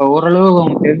 அப்ப ஓரளவு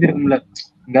அவங்க தெரிஞ்சிருக்கும்ல,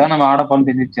 இங்கதான் நம்ம ஆட போன்னு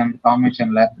தெரிஞ்சிருச்சு அந்த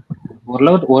ஃபார்மேஷன்ல.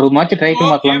 ஓரளவு ஒரு மேட்ச் ட்ரை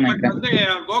பண்ணி பார்க்கலாம்னு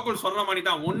நினைக்கிறேன். கோகுல் சொன்ன மாதிரி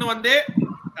தான் ஒண்ணு வந்து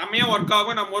செம்மையா ஒர்க்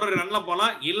ஆகும், நம்ம ஒரு ரன்ல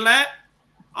போலாம். இல்ல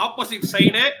ஆப்போசிட்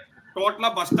சைடு டோட்டலா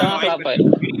பஸ்ட்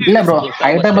இல்ல ப்ரோ.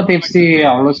 ஹைதராபாத் எஃப்சி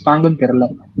அவ்வளவு ஸ்ட்ராங்னு தெரியல.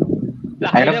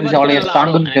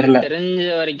 தெரிஞ்ச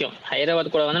வரைக்கும்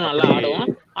ஹைதராபாத் கூட வந்து நல்லா ஆடுவோம்.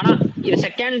 ஆனா இது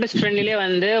செகண்ட் ஃப்ரெண்ட்லயே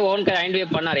வந்து ஓன் ஐடென்டிஃபை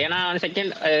பண்ணாரு. ஏன்னா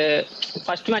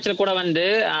ஃபர்ஸ்ட் மேட்ச்ல கூட வந்து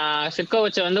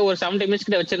சிர்கோவிச்ச வந்து ஒரு 70 மினிட்ஸ்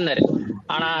கிட்ட வச்சிருந்தாரு.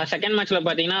 ஆனா செகண்ட் மேட்ச்ல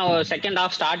பாத்தீங்கன்னா செகண்ட்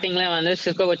ஹாஃப் ஸ்டார்டிங்ல வந்து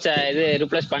சிர்கோவிச்ச இது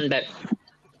ரிப்ளேஸ் பண்ணிட்டாரு.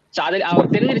 அது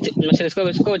அவர் தெரிஞ்சிருச்சு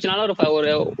சிர்கோவிச்னால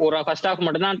ஒரு ஃபர்ஸ்ட் ஹாஃப்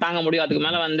மட்டும் தான் தாங்க முடியும், அதுக்கு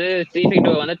மேல வந்து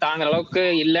 3-5 வந்து தாங்குற அளவுக்கு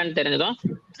இல்லைன்னு தெரிஞ்சதும்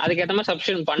அதுக்கேற்ற மாதிரி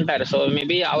சப்ஸ்டிட்யூட் பண்ணிட்டாரு. ஸோ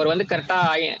மேபி அவர் வந்து கரெக்டா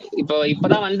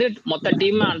இப்பதான் வந்து மொத்த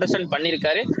டீம் அண்டர்ஸ்டாண்ட்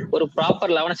பண்ணிருக்காரு, ஒரு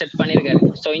ப்ராப்பர் 11 செட் பண்ணிருக்காரு.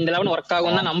 ஸோ இந்த 11 ஒர்க்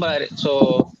ஆகும் தான் நம்புறாரு. ஸோ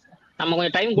நம்ம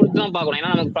கொஞ்சம் டைம் கொடுத்து தான் பார்க்கணும்.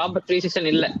 ஏன்னா நமக்கு ப்ராப்பர் ப்ரீசீசன்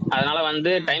இல்ல, அதனால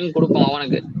வந்து டைம் கொடுக்கும்,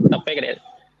 அவனுக்கு தப்பே கிடையாது.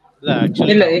 இல்ல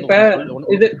ஆக்சுவலி இப்ப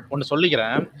இது ஒன்னு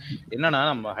சொல்லிக்கிறேன். என்னன்னா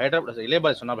நம்ம ஹைதராபாத்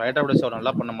இளையபாய் சொன்னா ஹைதராபாத் அவர்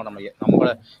நல்லா பண்ண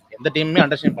நம்ம எந்த டீமுமே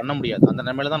அண்டர்ஸ்டாண்ட் பண்ண முடியாது. அந்த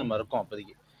நிலைமையில தான் நம்ம இருக்கோம்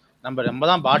அப்போதைக்கு. நம்ம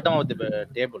தான் bottom of the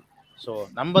table. So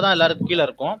நம்ம தான் எல்லாருக்கும் கீழே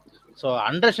இருக்கோம். ஸோ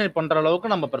அண்டர்ஸ்டாண்ட் பண்ற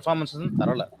அளவுக்கு நம்ம பெர்ஃபார்மன்ஸ்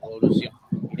தரல. ஒரு விஷயம்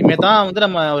இனிமே தான் வந்து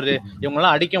நம்ம ஒரு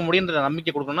இவங்கெல்லாம் அடிக்க முடியுன்ற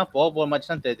நம்பிக்கை கொடுக்கணும்னா போக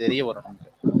மேட்ச் தான் தெரிய வரும் நமக்கு.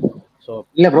 ஸோ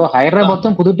இல்ல ப்ரோ,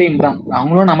 ஹைதராபாத்தும் புது டீம் தான்,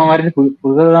 அவங்களும் நம்ம மாதிரி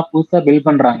புதுசா பில்ட்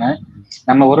பண்றாங்க.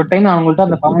 நம்ம ஒரு டைம் அவங்கள்ட்ட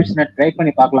அந்த ஃபார்மேஷனை ட்ரை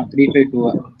பண்ணி பார்க்கலாம் 3-5-2.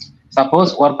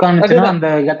 சப்போஸ் ஒர்க் ஆனிச்சுன்னா அந்த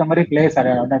ஏத்த மாதிரி பிளேயர்ஸ்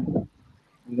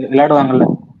விளையாடுவாங்கல்ல.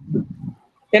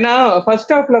 ஏன்னா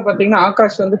ஃபர்ஸ்ட் ஹாஃப்ல பாத்தீங்கன்னா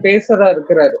ஆகாஷ் வந்து பேசரா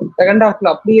இருக்கிறாரு, செகண்ட்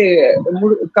ஹாஃப்ல அப்படியே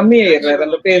கம்மியாயிடுறாரு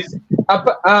அந்த பேஸ்.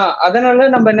 அப்ப அதனால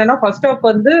நம்ம என்னன்னா ஃபர்ஸ்ட் ஹாஃப்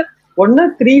வந்து ஒன்னு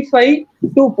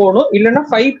 3-5-2 போகணும், இல்லைன்னா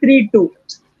 5-3-2.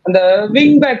 அந்த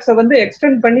விங் பேக்ஸை வந்து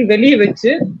எக்ஸ்டெண்ட் பண்ணி வெளியே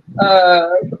வச்சு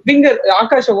விங்கர்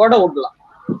ஆகாஷ ஓட விடலாம்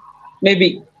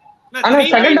மேபி. ஆனா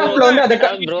செகண்ட் ஹாஃப்ல வந்து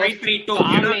அதுதான்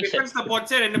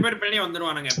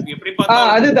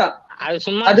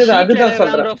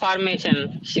ஃபார்மேஷன்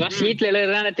ஷீட்ல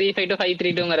எழுதுறதா 3-5-2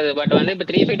 5-3-2ங்கிறது. பட் வந்து இப்ப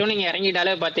 3-5-2 நீங்க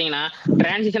இறங்கிட்டாலே பாத்தீங்கன்னா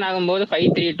டிரான்சிஷன் ஆகும்போது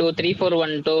 5-3-2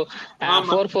 3-4-1-2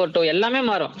 4-4-2 எல்லாமே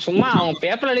மாறும். சும்மா அவங்க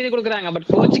பேப்பர்ல எழுதி கொடுக்குறாங்க, பட்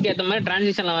கோச்சுக்கு ஏத்த மாதிரி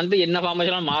டிரான்சிஷன்ல வந்து என்ன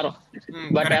ஃபார்மேஷன் மாறும்.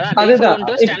 பட் அதான்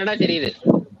 3-4-1-2 ஸ்டாண்டர்டா தெரியுது.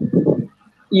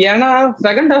 ஏன்னா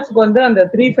செகண்ட் ஹாஃப்க்கு வந்து அந்த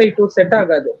 3-5-2 செட்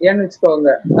ஆகாது. ஏன்னு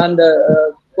வச்சுக்கோங்க, அந்த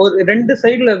ஒரு ரெண்டு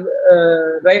சைடுல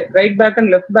right back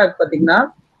and left back பாத்தீங்கன்னா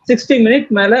 60 மினிட்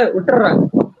மேல விட்டுறாங்க.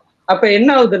 அப்ப என்ன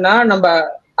ஆகுதுன்னா நம்ம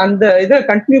அந்த இதை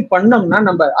கண்டினியூ பண்ணோம்னா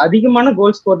நம்ம அதிகமான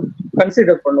கோல் ஸ்கோர்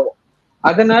கன்சிடர் பண்ணுவோம்.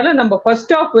 அதனால நம்ம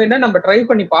ஃபர்ஸ்ட் ஹாஃப் வேணா நம்ம ட்ரை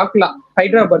பண்ணி பார்க்கலாம்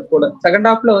ஹைதராபாத் கூட. செகண்ட்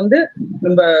ஹாஃப்ல வந்து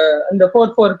நம்ம இந்த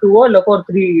 4-4-2 இல்ல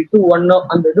 4-3-2-1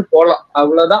 அந்த இது போலாம்,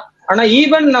 அவ்வளவுதான். ஆனா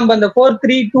ஈவன் நம்ம அந்த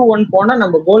 4-3-2-1 போனா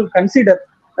நம்ம கோல்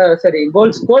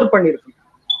கோல் ஸ்கோர் பண்ணிருக்கோம்.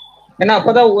 ஏன்னா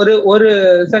அப்பதான் ஒரு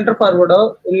சென்டர் ஃபார்வர்டோ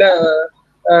இல்ல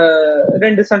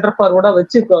ரெண்டு சென்டர் ஃபார்வர்டோ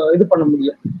வச்சு இது பண்ண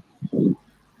முடியும்.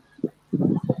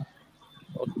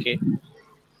 ஓகே,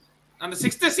 அந்த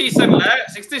சிக்ஸ்த்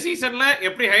சீசன்ல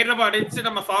எப்படி ஹைதராபாத் அடிச்சு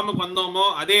நம்ம ஃபார்முக்கு வந்தோமோ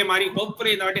அதே மாதிரி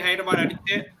ஹோப்ஃபுல்லி இந்த வாட்டி ஹைதராபாத்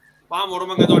அடிச்சு ஃபார்ம்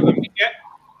வருமாங்கிறது ஒரு நம்பிக்கை.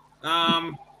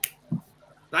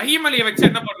 ரஹீம் அலியை வச்சு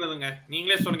என்ன பண்றதுங்க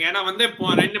நீங்களே சொல்லுங்க. ஏன்னா வந்து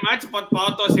ரெண்டு மேட்ச்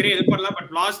பார்த்தோம், சரி இது பண்ணலாம்.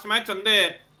 பட் லாஸ்ட் மேட்ச் வந்து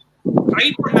ட்ரை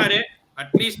பண்ணாரு,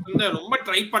 அட்லீஸ்ட் வந்து ரொம்ப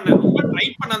ட்ரை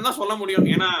பண்ணதான் தான் சொல்ல முடியும்.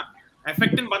 ஏன்னா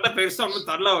எஃபெக்ட்னு பார்த்தா பெருசா ஒன்றும்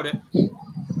தரல அவரு.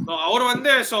 அவர்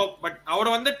வந்து பட் அவர்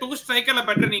வந்து 2 ஸ்ட்ரைக்கர்ல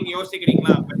பெட்டர் நீங்க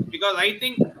யோசிக்கிறீங்களா? Because I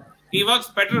think he works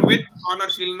better with corner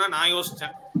field னா நான்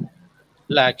யோசிச்சேன்.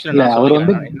 இல்ல ஆக்சுவலி அவர்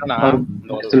வந்து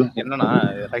என்னன்னா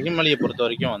ரஹீம் அலியை பொறுத்த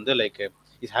வரைக்கும் வந்து like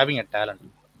is having a talent,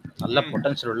 நல்ல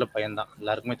பொட்டன்ஷியல் உள்ள பையன் தான்,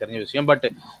 எல்லாருக்குமே தெரிஞ்ச விஷயம். பட்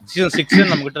சீசன் 6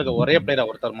 நம்ம கிட்ட இருக்க ஒரே பிளேயர்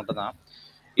ஒருத்தர் மட்டும் தான்.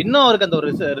 இன்னும் அவருக்கு அந்த ஒரு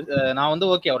நான் வந்து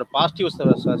ஓகே அவர் பாசிட்டிவ்ஸ்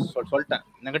சொல்லிட்டேன்,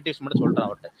 நெகட்டிவ்ஸ் மட்டும் சொல்றேன்.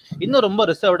 அவர்கிட்ட இன்னும் ரொம்ப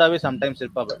ரிசர்வ்டாவே சம்டைம்ஸ்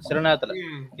இருப்பாரு சில நேரத்துல.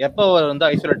 எப்போ அவர் வந்து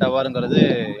ஐசோலேட் ஆவாருங்கிறது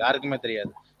யாருக்குமே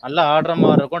தெரியாது. நல்லா ஆடுற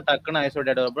மாதிரி இருக்கும், டக்குன்னு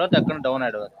ஐசோலேட் ஆயிடுவார், டக்குன்னு டவுன்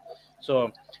ஆயிடுவார். ஸோ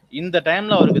இந்த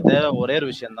டைம்ல அவருக்கு தேவை ஒரே ஒரு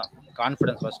விஷயம் தான்,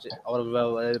 கான்ஃபிடன்ஸ் ஃபர்ஸ்ட். அவர்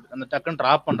அந்த டக்குன்னு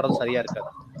டிராப் பண்றது சரியா இருக்காது.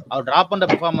 அவர் டிராப் பண்ற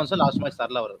பெர்ஃபார்மன்ஸ் லாஸ்ட் மேட்ச்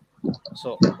தரல அவரு. ஸோ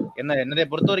என்னை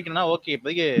பொறுத்த வரைக்கும்னா ஓகே,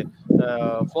 இப்போதைக்கு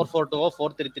 4-4-2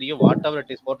 4-3-3 வாட் எவர்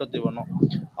இட் இஸ் 4-2-3-1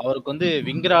 அவருக்கு வந்து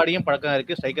விங்கர் ஆடியும் பழக்கம்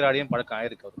இருக்கு, ஸ்ட்ரைக்கர் ஆடியும் பழக்கம்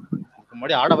ஆயிருக்கு. அவரு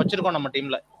முன்னாடி ஆட வச்சிருக்கோம் நம்ம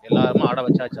டீம்ல, எல்லாருமே ஆட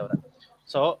வச்சாச்சு அவரை.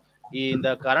 ஸோ இந்த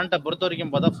கரண்ட்டை பொறுத்த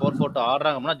வரைக்கும் பார்த்தா 4-4-2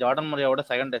 ஆடுறாங்கன்னா ஜார்டன் மரியாவோட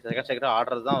செகண்ட் ஸ்ட்ரைக்கர்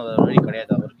ஆடுறது தான் வழி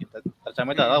கிடையாது அவருக்கு.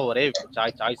 சமயத்தில் அதான் ஒரே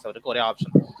சாய்ஸ் அவருக்கு, ஒரே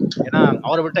ஆப்ஷன். ஏன்னா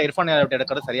அவரை விட்டு இர்ஃபான் விட்டு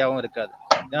எடுக்கிறது சரியாகவும் இருக்காது.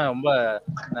 ஏன்னா ரொம்ப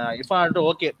இர்ஃபான்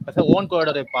ஓகே ஓன்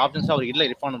கோயோட ஆப்ஷன்ஸ் அவர் இல்லை.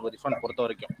 இர்ஃபான் பொறுத்த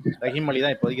வரைக்கும் ரஹீம் அலி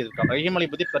தான் இப்போதைக்கு இருக்காங்க. ரஹீம் அலி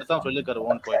பத்தி பெருசாக சொல்லியிருக்காரு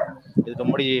ஓன் கோயோ. இதுக்கு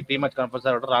முன்னாடி ப்ரீ-மேட்ச்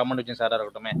கான்ஃபரன்ஸாக இருக்கட்டும், ராமன் விஜயன் சாரா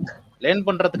இருக்கட்டும், லேர்ன்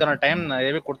பண்றதுக்கான டைம்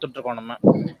நிறையவே கொடுத்துட்டு இருக்கோம் நம்ம.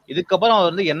 இதுக்கப்புறம்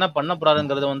அவர் வந்து என்ன பண்ண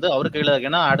போறாருங்கிறது வந்து அவர் கையில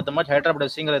இருக்கு. ஏன்னா அடுத்த மேட்ச் ஹைதராபாத்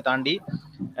எஃப்சிங்கிறத தாண்டி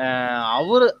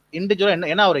அவர்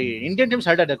இண்டிவிஜுவலா ஏன்னா அவர் இந்தியன் டீம்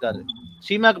சைடாக இருக்காரு,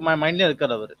 ஸ்ரீமாக் மைண்ட்லயும்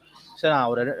இருக்காரு அவரு. சரி,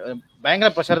 ஒரு பயங்கர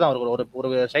பிரஷர் தான் அவருக்கு.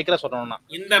 ஒரு சைக்கிளா சொல்லணும்னா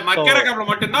இந்த மக்கர கப்ல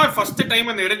மட்டும் தான் ஃபர்ஸ்ட் டைம்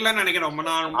அந்த எடுக்கலன்னு நினைக்கிறேன்.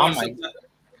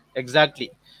 எக்ஸாக்ட்லி,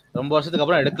 ரொம்ப வருஷத்துக்கு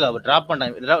அப்புறம் எடுக்கல. அவர் டிராப்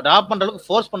பண்ற அளவுக்கு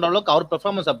ஃபோர்ஸ் பண்ற அளவுக்கு அவர்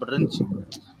பெர்ஃபார்மன்ஸ் அப்படி இருந்துச்சு.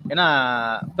 ஏன்னா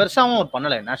பெருசாவும் அவர்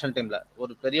பண்ணல, நேஷனல் டீம்ல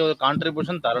ஒரு பெரிய ஒரு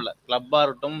கான்ட்ரிபியூஷன் தரல, கிளப்பா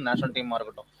இருக்கட்டும் நேஷனல் டீமா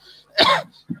இருக்கட்டும்.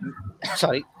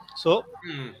 சாரி. ஸோ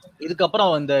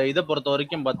இதுக்கப்புறம் இந்த இதை பொறுத்த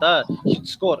வரைக்கும் பார்த்தா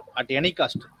score at any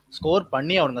cost score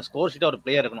பண்ணி அவனுங்க ஸ்கோர் ஷீட் ஒரு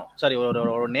பிளேயர் இருக்கணும், சாரி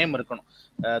ஒரு நேம் இருக்கணும்.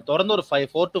 தொடர்ந்து ஒரு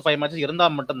 4 to 5 மேட்சஸ்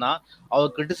இருந்தால் மட்டும்தான்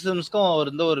அவர் கிரிட்டிசிசம்ஸ்க்கும்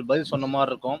அவர் வந்து ஒரு பதில் சொன்ன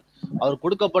மாதிரி இருக்கும், அவர்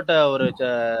கொடுக்கப்பட்ட ஒரு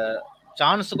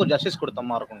சான்ஸுக்கு ஒரு ஜஸ்டிஸ் கொடுத்த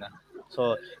மாதிரி இருக்குங்க. ஸோ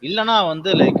இல்லைன்னா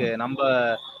வந்து லைக் நம்ம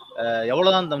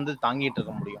எவ்வளோதான் வந்து தாங்கிட்டு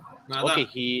இருக்க முடியும்.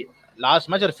 ஓகே, லாஸ்ட்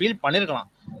மேட்ச் அவர் ஃபீல் பண்ணிருக்கலாம்,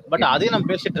 பட் அதையும் நம்ம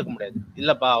பேசிட்டு இருக்க முடியாது.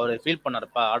 இல்லப்பா அவர் ஃபீல்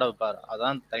பண்ணாருப்பா, ஆட வைப்பார்,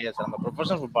 அதான் தெரியாது சார். நம்ம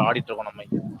ப்ரொஃபஷனல் ஃபுட்பால் ஆடிட்டு இருக்கோம், நம்ம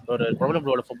ஒரு ப்ராப்ளம்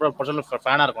ஃபுட்பால் ப்ரொஃபஷனல்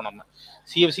ஃபேனா இருக்கும். நம்ம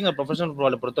சிஎஃப்சிங்க ப்ரொஃபஷனல்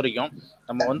ஃபுட்பாலை பொறுத்த வரைக்கும்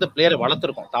நம்ம வந்து பிளேயரை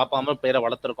வளர்த்துருக்கோம், தாப்பாமல் பிளேயரை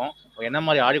வளர்த்துருக்கோம். என்ன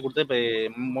மாதிரி ஆடி கொடுத்து இப்போ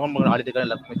மோகன் ஆடிட்டு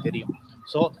எல்லாருக்குமே தெரியும்.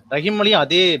 ஸோ ரஹீம் அலியும்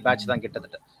அதே பேட்ச் தான்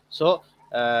கிட்டத்தட்ட. ஸோ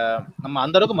நம்ம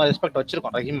அந்த அளவுக்கு ரெஸ்பெக்ட்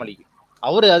வச்சிருக்கோம் ரஹீம் அலிக்கு.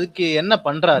 அவரு அதுக்கு என்ன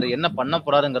பண்றாரு, என்ன பண்ண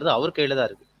போறாருங்கிறது அவர் கையில தான்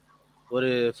இருக்கு. ஒரு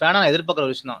ஃபேனா எதிர்பார்க்குற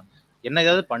ஒரு விஷயம் தான், என்ன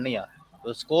ஏதாவது பண்ணியா,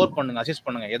 ஒரு ஸ்கோர் பண்ணுங்க, அசிஸ்ட்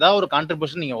பண்ணுங்க, ஏதாவது ஒரு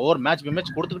கான்ட்ரிபியூஷன் நீங்க ஒவ்வொரு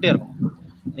மேட்ச் கொடுத்துக்கிட்டே இருக்கும்.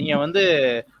 நீங்க வந்து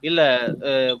இல்ல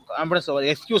கான்ஃபிடன்ஸ்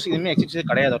எக்ஸ்கியூஸ் இதுமே எக்ஸ்கியூஸ்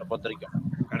கிடையாது அவரை பொறுத்த வரைக்கும்.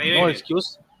 No excuse,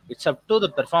 it's up to the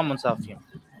performance of him.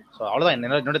 So அவ்வளோதான்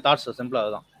என்னோட தாட்ஸ், சிம்பிளா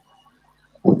அதுதான்.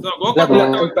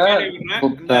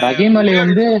 ரஹீம் அலி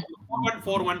வந்து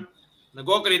 4-1 இந்த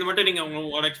கோகுல் இது மட்டும் நீங்க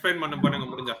உங்களோட எக்ஸ்பிளைன் பண்ணுங்க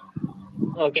முடிஞ்சா.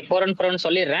 ஓகே, 4-4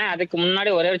 சொல்லிடுறேன். அதுக்கு முன்னாடி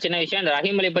ஒரே ஒரு சின்ன விஷயம், இந்த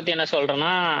ரஹீம் அலி பத்தி என்ன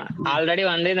சொல்றேன்னா, ஆல்ரெடி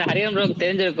வந்து இந்த ஹரியான் ப்ரோக்கு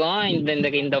தெரிஞ்சிருக்கும்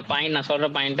இந்த பாயிண்ட், நான் சொல்ற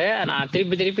பாயிண்ட். நான்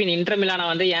திருப்பி இந்த இன்டர் மிலானை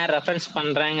வந்து ஏன் ரெஃபரன்ஸ்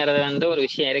பண்றேங்கிறது வந்து ஒரு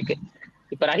விஷயம் இருக்கு.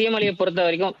 இப்ப ரஹீம் அலியை பொறுத்த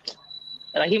வரைக்கும்,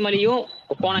 ரஹீம் அலியும்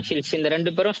கோனாஷில்ஸ் இந்த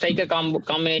ரெண்டு பேரும் ஸ்ட்ரைக்கர்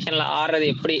காம்பினேஷன்ல ஆடுறது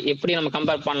எப்படி நம்ம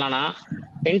கம்பேர் பண்ணலாம்னா,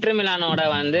 இன்டர் மிலானோட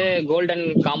வந்து கோல்டன்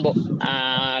காம்போ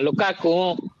லுக்காக்கும்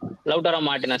லவுட்டாரோ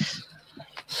மார்டினஸ்.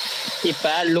 இப்ப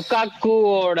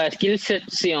லுக்காக்குவோட ஸ்கில்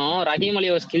செட்ஸையும் ரஹீம்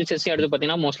அலியோட ஸ்கில் செட்ஸையும் எடுத்து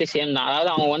பாத்தீங்கன்னா மோஸ்ட்லி சேம் தான். அதாவது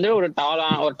அவங்க வந்து ஒரு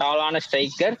டாலான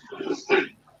ஸ்ட்ரைக்கர்,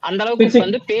 அந்த அளவுக்கு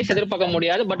வந்து பேஸ் எதிர்பார்க்க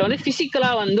முடியாது. பட் வந்து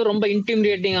பிசிக்கலா வந்து ரொம்ப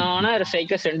இன்டிமிடேட்டிங்கான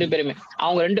ஸ்ட்ரைக்கர்ஸ் ரெண்டு பேருமே.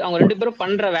 அவங்க ரெண்டு பேரும்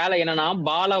பண்ற வேலை என்னன்னா,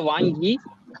 பாலை வாங்கி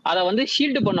அதை வந்து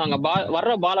ஷீல்டு பண்ணுவாங்க.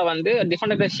 வர்ற பாலை வந்து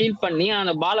டிஃபெண்டர் ஷீல்ட் பண்ணி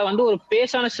அந்த பாலை வந்து ஒரு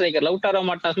பேஸான ஸ்ட்ரைக்கர், லவுட்டாரோ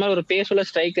மார்டினஸ் மாதிரி ஒரு பேஸ் உள்ள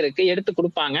ஸ்ட்ரைக்கருக்கு எடுத்து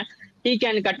கொடுப்பாங்க. He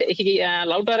can cut.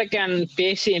 Lautaro can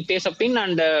pace up in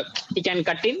and he can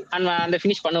cut in and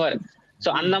finish பண்ணுவாரு. ஸோ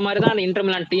அந்த மாதிரி தான் அந்த இன்டர்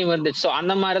மிலான் டீம் இருந்துச்சு. ஸோ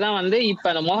அந்த மாதிரி தான் வந்து இப்போ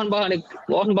அந்த மோகன்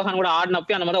பகான் கூட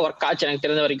ஆடினப்போ அந்த மாதிரி தான் ஒர்க் ஆச்சு எனக்கு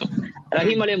தெரிஞ்ச வரைக்கும்.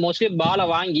 ரஹீம் அலி மோஸ்ட்லி பாலை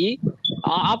வாங்கி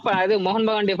அப்ப அது மோகன்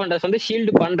பகான் டிஃபெண்டர்ஸ் வந்து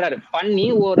ஷீல்டு பண்ணி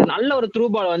ஒரு நல்ல ஒரு த்ரூ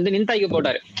பால் வந்து நிந்தாய்க்கு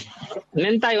போட்டாரு.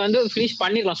 நிந்தாய் வந்து ஃபினிஷ்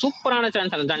பண்ணிருக்கலாம், சூப்பரான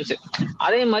சான்ஸ் அந்த சான்ஸ்.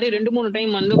 அதே மாதிரி 2-3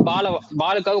 டைம் வந்து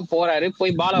பாலுக்காக போறாரு,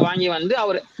 போய் பாலை வாங்கி வந்து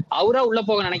அவரா உள்ள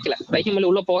போக நினைக்கல, ரஹீம் அலி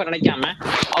உள்ள போக நினைக்காம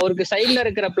அவருக்கு சைட்ல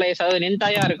இருக்கிற பிளேயர்ஸ், அதாவது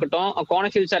நிந்தாயா இருக்கட்டும்,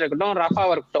 கோனஷில்ஸா இருக்கட்டும்,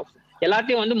 ரஃபாவா இருக்கட்டும்,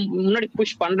 எல்லாத்தையும் வந்து முன்னாடி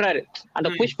புஷ் பண்றாரு. அந்த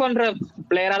புஷ் பண்ற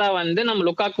பிளேயரா தான் வந்து நம்ம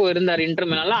லுக்காக்கு இருந்தாரு இன்டர்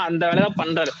மிலான்ல, அந்த வேலைதான்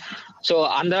பண்றாரு. சோ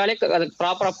அந்த வேலைக்கு அதுக்கு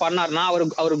ப்ராப்பரா பண்ணாருன்னா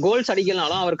அவர் கோல்ஸ்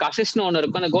அடிக்கலனாலும் அவருக்கு அசிஸ்ட்னு ஒண்ணு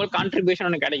இருக்கும், அந்த கோல் கான்ட்ரிபியூஷன்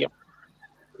ஒண்ணு கிடைக்கும்.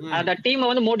 அந்த டீமை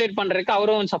வந்து மோட்டிவேட் பண்றதுக்கு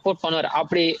அவரும் சப்போர்ட் பண்ணுவாரு.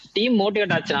 அப்படி டீம்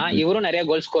மோட்டிவேட் ஆச்சுன்னா இவரும் நிறைய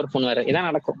கோல் ஸ்கோர் பண்ணுவாரு. இதான்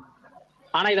நடக்கும்.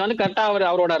 ஆனா இதை வந்து கரெக்டா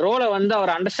அவரோட ரோலை வந்து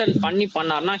அவர் அண்டர்ஸ்டாண்ட்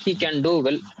பண்ணார்னா he can do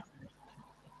well.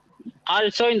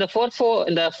 Also இந்த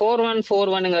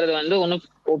 4-1-4-1ங்கிறது வந்து ஒன்னும்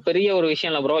பெரிய ஒரு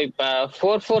விஷயம் இல்ல ப்ரோ. இப்ப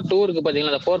 4-4-2 இருக்கு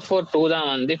பாத்தீங்களா, இந்த 4-4-2 தான்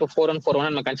வந்து இப்ப 4-1-4-1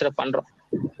 நம்ம கன்சிடர் பண்றோம்.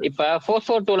 இப்ப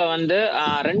 4-4-2ல வந்து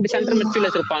 2 சென்டர்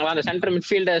மிட்ஃபீல்டர்ஸ் இருப்பாங்களா, அந்த சென்டர்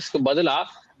மிட்ஃபீல்டர்ஸ்க்கு பதிலா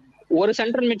ஒரு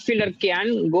central midfielder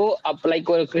can go up. Like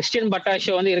ஒரு கிறிஸ்டியன்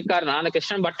பட்டாஷோ வந்து இருக்காருன்னா, அந்த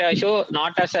Christian பட்டாஷோ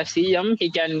not as a CM, he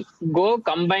can go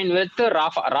combine with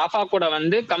Rafah கூட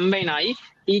வந்து கம்பைன் ஆகி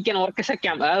he can work as a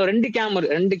camp. அதாவது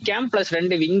 2 கேம்ப் பிளஸ்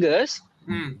 2 விங்கர்ஸ்,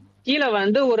 கீழே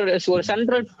வந்து ஒரு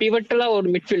சென்ட்ரல் பிவட்ல ஒரு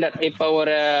மிட்ஃபீல்டர். இப்ப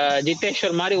ஒரு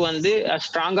ஜிதேஷ்வர் மாதிரி வந்து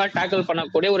ஸ்ட்ராங்கா டேக்கிள்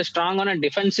பண்ணக்கூடிய, ஒரு ஸ்ட்ராங்கான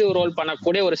டிஃபென்சிவ் ரோல்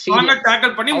பண்ணக்கூடிய ஒரு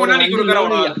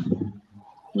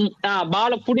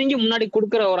பால புடுங்கி முன்னாடி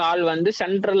குடுக்கிற ஒரு ஆள் வந்து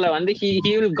சென்டர்ல வந்து he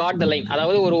will guard the line.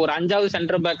 அதாவது ஒரு 5வது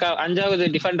சென்டர் பேக்கா, 5வது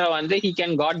டிஃபெண்டரா வந்து he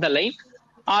can guard the line.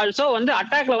 Also வந்து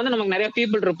அட்டாக்ல வந்து நமக்கு நிறைய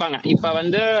பீப்புள் இருப்பாங்க. இப்ப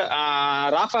வந்து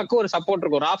ராஃபாக்கு ஒரு சப்போர்ட்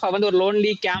இருக்கும். ராஃபா வந்து ஒரு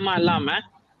லோன்லி கேமா இல்லாம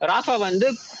ராஃபா வந்து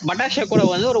பட்டாஷா கூட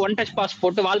வந்து ஒரு ஒன் டச் பாஸ்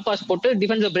போட்டு, வால் பாஸ் போட்டு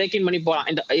டிஃபென்ஸை பிரேக்கிங் பண்ணி போகலாம்.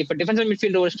 இப்ப டிஃபென்சிவ்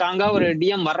மிட்ஃபீல்டர் ஒரு ஸ்ட்ராங்கா ஒரு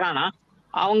டிஎம் வர்றானா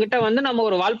அவங்ககிட்ட வந்து நம்ம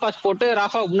ஒரு வால் பாஸ் போட்டு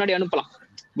ராஃபா முன்னாடி அனுப்பலாம்.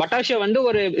 பட்டாஷா வந்து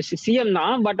ஒரு சிஎம்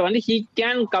தான், பட் வந்து he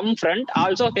can come front,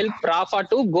 also help Rafa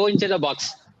to go inside the box.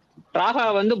 Rafah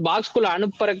வந்து பாக்ஸ்குள்ள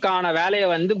அனுப்புறதுக்கான வேலையை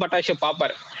வந்து பட்டாஷா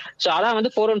பாப்பாரு. ஸோ அதான்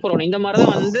வந்து 4-1-4-1. இந்த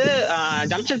மாதிரிதான் வந்து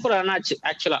ஜம்ஷெட்பூர் ரன் ஆச்சு.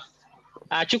 ஆக்சுவலா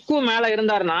சுக்கு மேல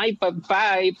இருந்தாருன்னா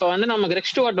இப்ப வந்து நம்ம கிரெக்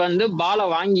ஸ்டுவர்ட் வந்து பாலை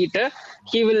வாங்கிட்டு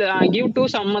he will give to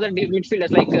some other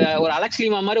midfielders, like ஒரு அலெக்ஸ்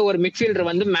லீமா மாதிரி ஒரு மிட்ஃபீல்டர்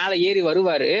வந்து மேல ஏறி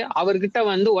வருவாரு. அவர்கிட்ட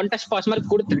வந்து ஒன் டச் பாஸ் மாதிரி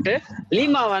கொடுத்துட்டு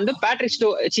லீமா வந்து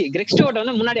கிரெக் ஸ்டுவர்ட்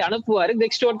வந்து முன்னாடி அனுப்புவாரு.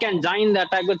 Greg Stuart can join the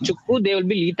attack with சுக்கு, they will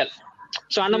be lethal.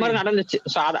 So அந்த மாதிரி நடந்துச்சு.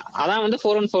 சோ அதான் வந்து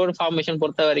 4-1-4-1 ஃபார்மேஷன்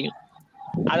பொறுத்த வரைக்கும்.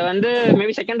 அது வந்து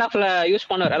மேபி செகண்ட் ஹாஃப்ல யூஸ்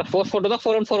பண்ணுவார். அது 4-4-2 தான்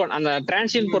 4-1-4-1. அந்த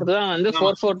டிரான்சிஷன் பொறுத்து தான் வந்து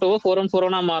 4-4-2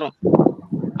 4-1-4-1 மாறும்.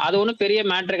 அது ஒன்றும் பெரிய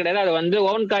மேட்டர் கிடையாது. அது வந்து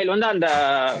ஓவன் காயில் வந்து அந்த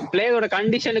பிளேயரோட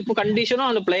கண்டிஷனும்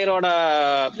அந்த பிளேயரோட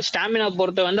ஸ்டாமினா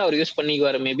பொறுத்த வந்து அவர் use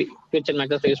பண்ணிக்குவாரு. Maybe future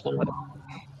matches use பண்ணுவாரு.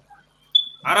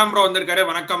 அரம் ப்ரோ வந்திருக்காரு.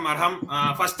 வணக்கம் அரம்,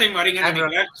 ஃபர்ஸ்ட் டைம்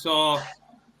வரீங்க. சோ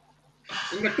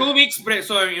இந்த 2 weeks பிரேக்,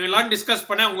 சோ எல்லாம் டிஸ்கஸ்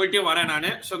பண்ண உங்கள்கிட்டயும் வரேன்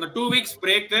நானு. சோ இந்த 2 weeks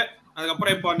பிரேக்,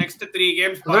 அதுக்கப்புறம் இப்போ next 3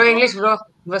 games. Bro English bro,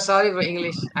 sorry bro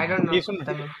English, I don't know.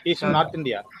 He's from North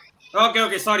India.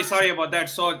 Okay, sorry about that.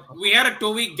 So we had a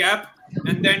 2-week gap,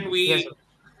 and then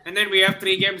we have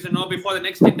 3 games to know before the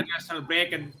next international break.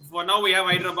 And for now we have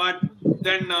Hyderabad,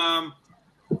 then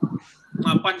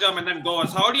Punjab, and then Goa.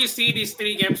 So how do you see these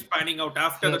 3 games panning out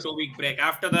after the 2-week break,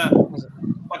 after the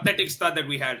pathetic start that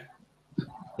we had?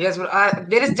 Yes bro,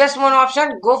 there is just one option,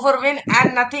 go for win and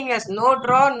nothing else. No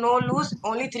draw, no lose,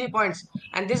 only 3 points.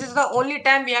 and this is the only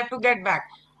time we have to get back.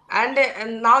 And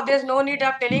now there's no need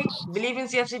of telling believe in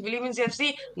CFC, believe in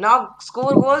CFC. Now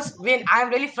score goals, win. I am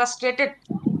really frustrated.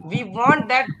 We want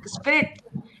that spirit.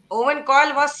 Owen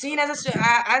Coyle was seen as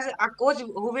a coach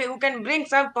who can bring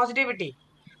some positivity,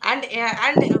 and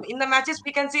in the matches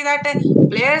we can see that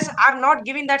players are not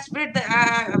giving that spirit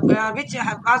which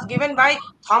was given by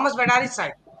Thomas Badari's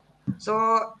side. So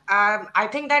I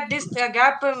think that this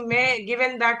gap may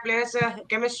given that players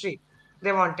chemistry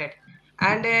they wanted.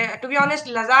 And to be honest,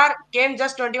 Lazar came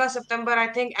just 21 September, I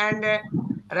think, and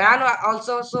Ryan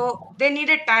also. So they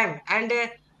needed time. And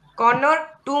Connor,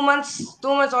 2 months,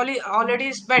 2 months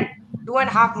already spent,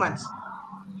 2.5 months.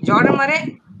 Jordan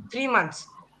Murray, 3 months.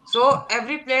 So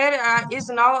every player is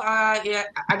now yeah,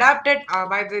 adapted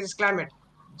by this climate.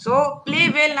 So play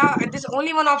well now. There's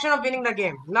only one option of winning the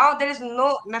game. Now there is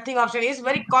nothing option. It's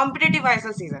very competitive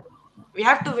ISL season. We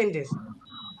have to win this,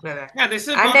 brother. Yeah, this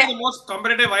is And probably the most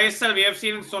competitive ISL we have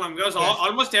seen in so long, because Yes.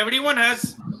 almost everyone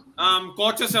has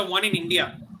coaches have won in India.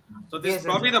 So this Yes, is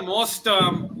yes, probably the most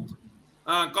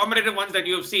competitive ones that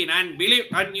you have seen.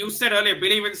 And you said earlier,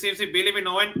 believe in CFC, believe in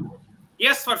Owen.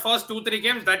 Yes, for first 2-3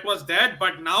 games that was there,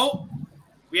 but now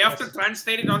we have to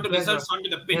translate it onto Yes, results bro. onto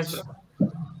the pitch. Yes, bro.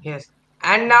 Yes.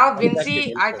 And now Vinci,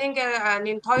 Exactly. I think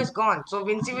Nintho is gone. So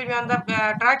Vinci will be on the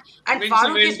track. And Vinci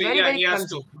Farukh will is be, very, yeah, very he has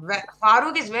clumsy.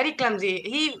 Farukh is very clumsy.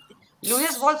 He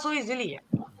loses ball so easily.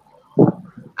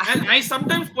 And I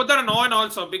sometimes put that on Owen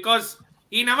also, because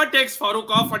he never takes Farukh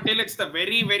off until it's the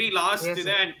very, very last. Yes,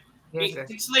 sir. And Yes, sir.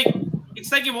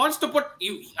 it's like he wants to put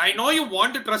you. I know you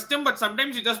want to trust him, but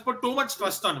sometimes you just put too much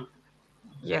trust on him.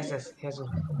 Yes, yes, yes, sir.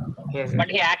 Yes, sir. But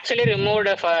he actually removed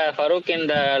Farukh in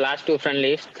the last 2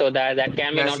 friendlies, so that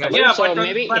can be Yes, notable. yeah, so but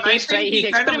maybe I he's think he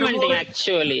he's kind of experimenting removed it.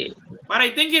 actually. But I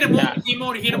think he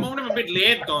removed him a bit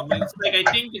late though. It's like, I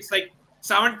think it's like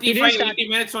 75, 80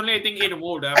 minutes only. I think he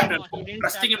removed after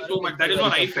trusting him too much. That is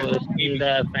what I felt. In Maybe.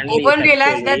 the friendlies, Open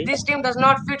realized that actually. this team does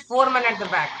not fit 4 men at the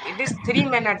back. It is 3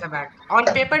 men at the back. On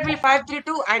paper it will be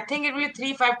 5-3-2. I think it will be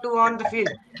 3-5-2 on the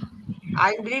field.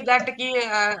 I believe that it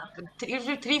will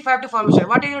be 3-5-2 formation.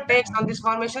 What are your takes on this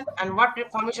formation, and what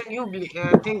formation you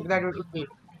think that it would be?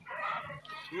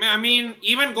 I mean,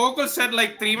 even Gokul said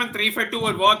like 3-1-3-5-2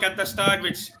 would work at the start,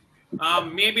 which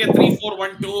maybe a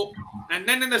 3-4-1-2, and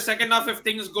then in the second half, if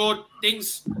things go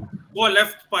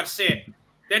left per se,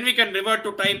 then we can revert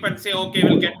to type and say, okay,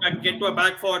 we'll get to a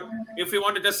back four if we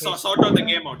want to just sort out the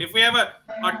game out. If we have a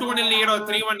 2-0 lead or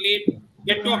 3-1 lead,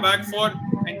 get to a back four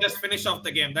and just finish off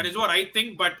the game. That is what I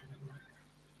think. But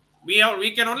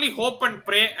we can only hope and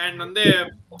pray. And on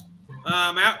the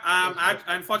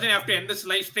unfortunately, I have to end this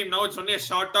live stream now. It's only a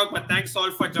short talk, but thanks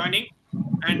all for joining.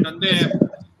 And on the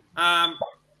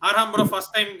Arham bro, first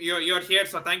time you're here,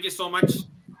 so thank you so much.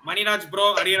 Maniraj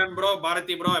bro, Ariran bro,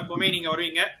 Bharati bro, எப்பவுமே நீங்க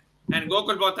வருவீங்க. And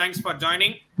Gokul bro, thanks for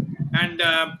joining. And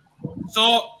so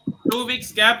 2 weeks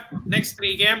gap, next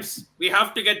 3 games, we have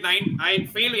to get 9. I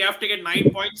feel we have to get 9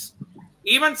 points.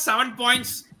 Even 7 points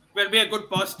will be a good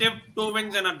positive. 2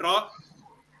 wins and a draw.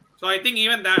 So I think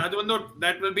even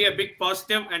that will be a big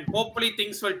positive, and hopefully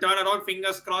things will turn around.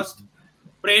 Fingers crossed.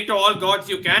 Pray to all gods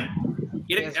you can.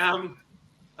 Yes.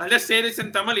 I'll just say this in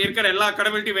Tamil. இருக்கிற எல்லா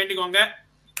கடவுள்கிட்டையும் வேண்டிக்கோங்க.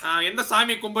 எந்த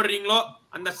சாமி கும்பிடுறீங்களோ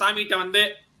அந்த சாமிகிட்ட வந்து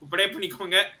pray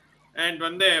பண்ணிக்கோங்க. And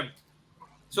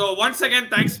so once again,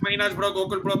 thanks Maniraj bro,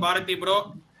 Gokul bro, Bharati bro,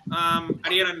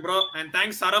 Ariran bro, and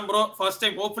thanks Saram bro. First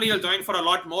time, hopefully you'll join for a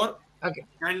lot more. Okay.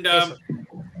 And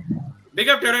big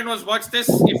up to everyone who's watched this.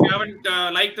 If you haven't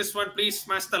liked this one, please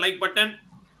smash the like button.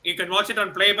 You can watch it on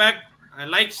playback.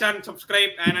 Like, share, and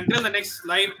subscribe. And until the next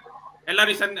live,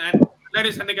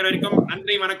 எல்லாரும் சந்திக்கிற வரைக்கும்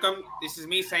நன்றி வணக்கம். This is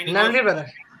me signing off. Nandri brother.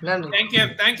 Nandri.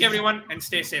 Thank you everyone, and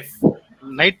stay safe.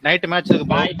 night match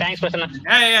Bye. Thanks, Prasanna.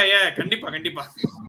 Yeah. கண்டிப்பா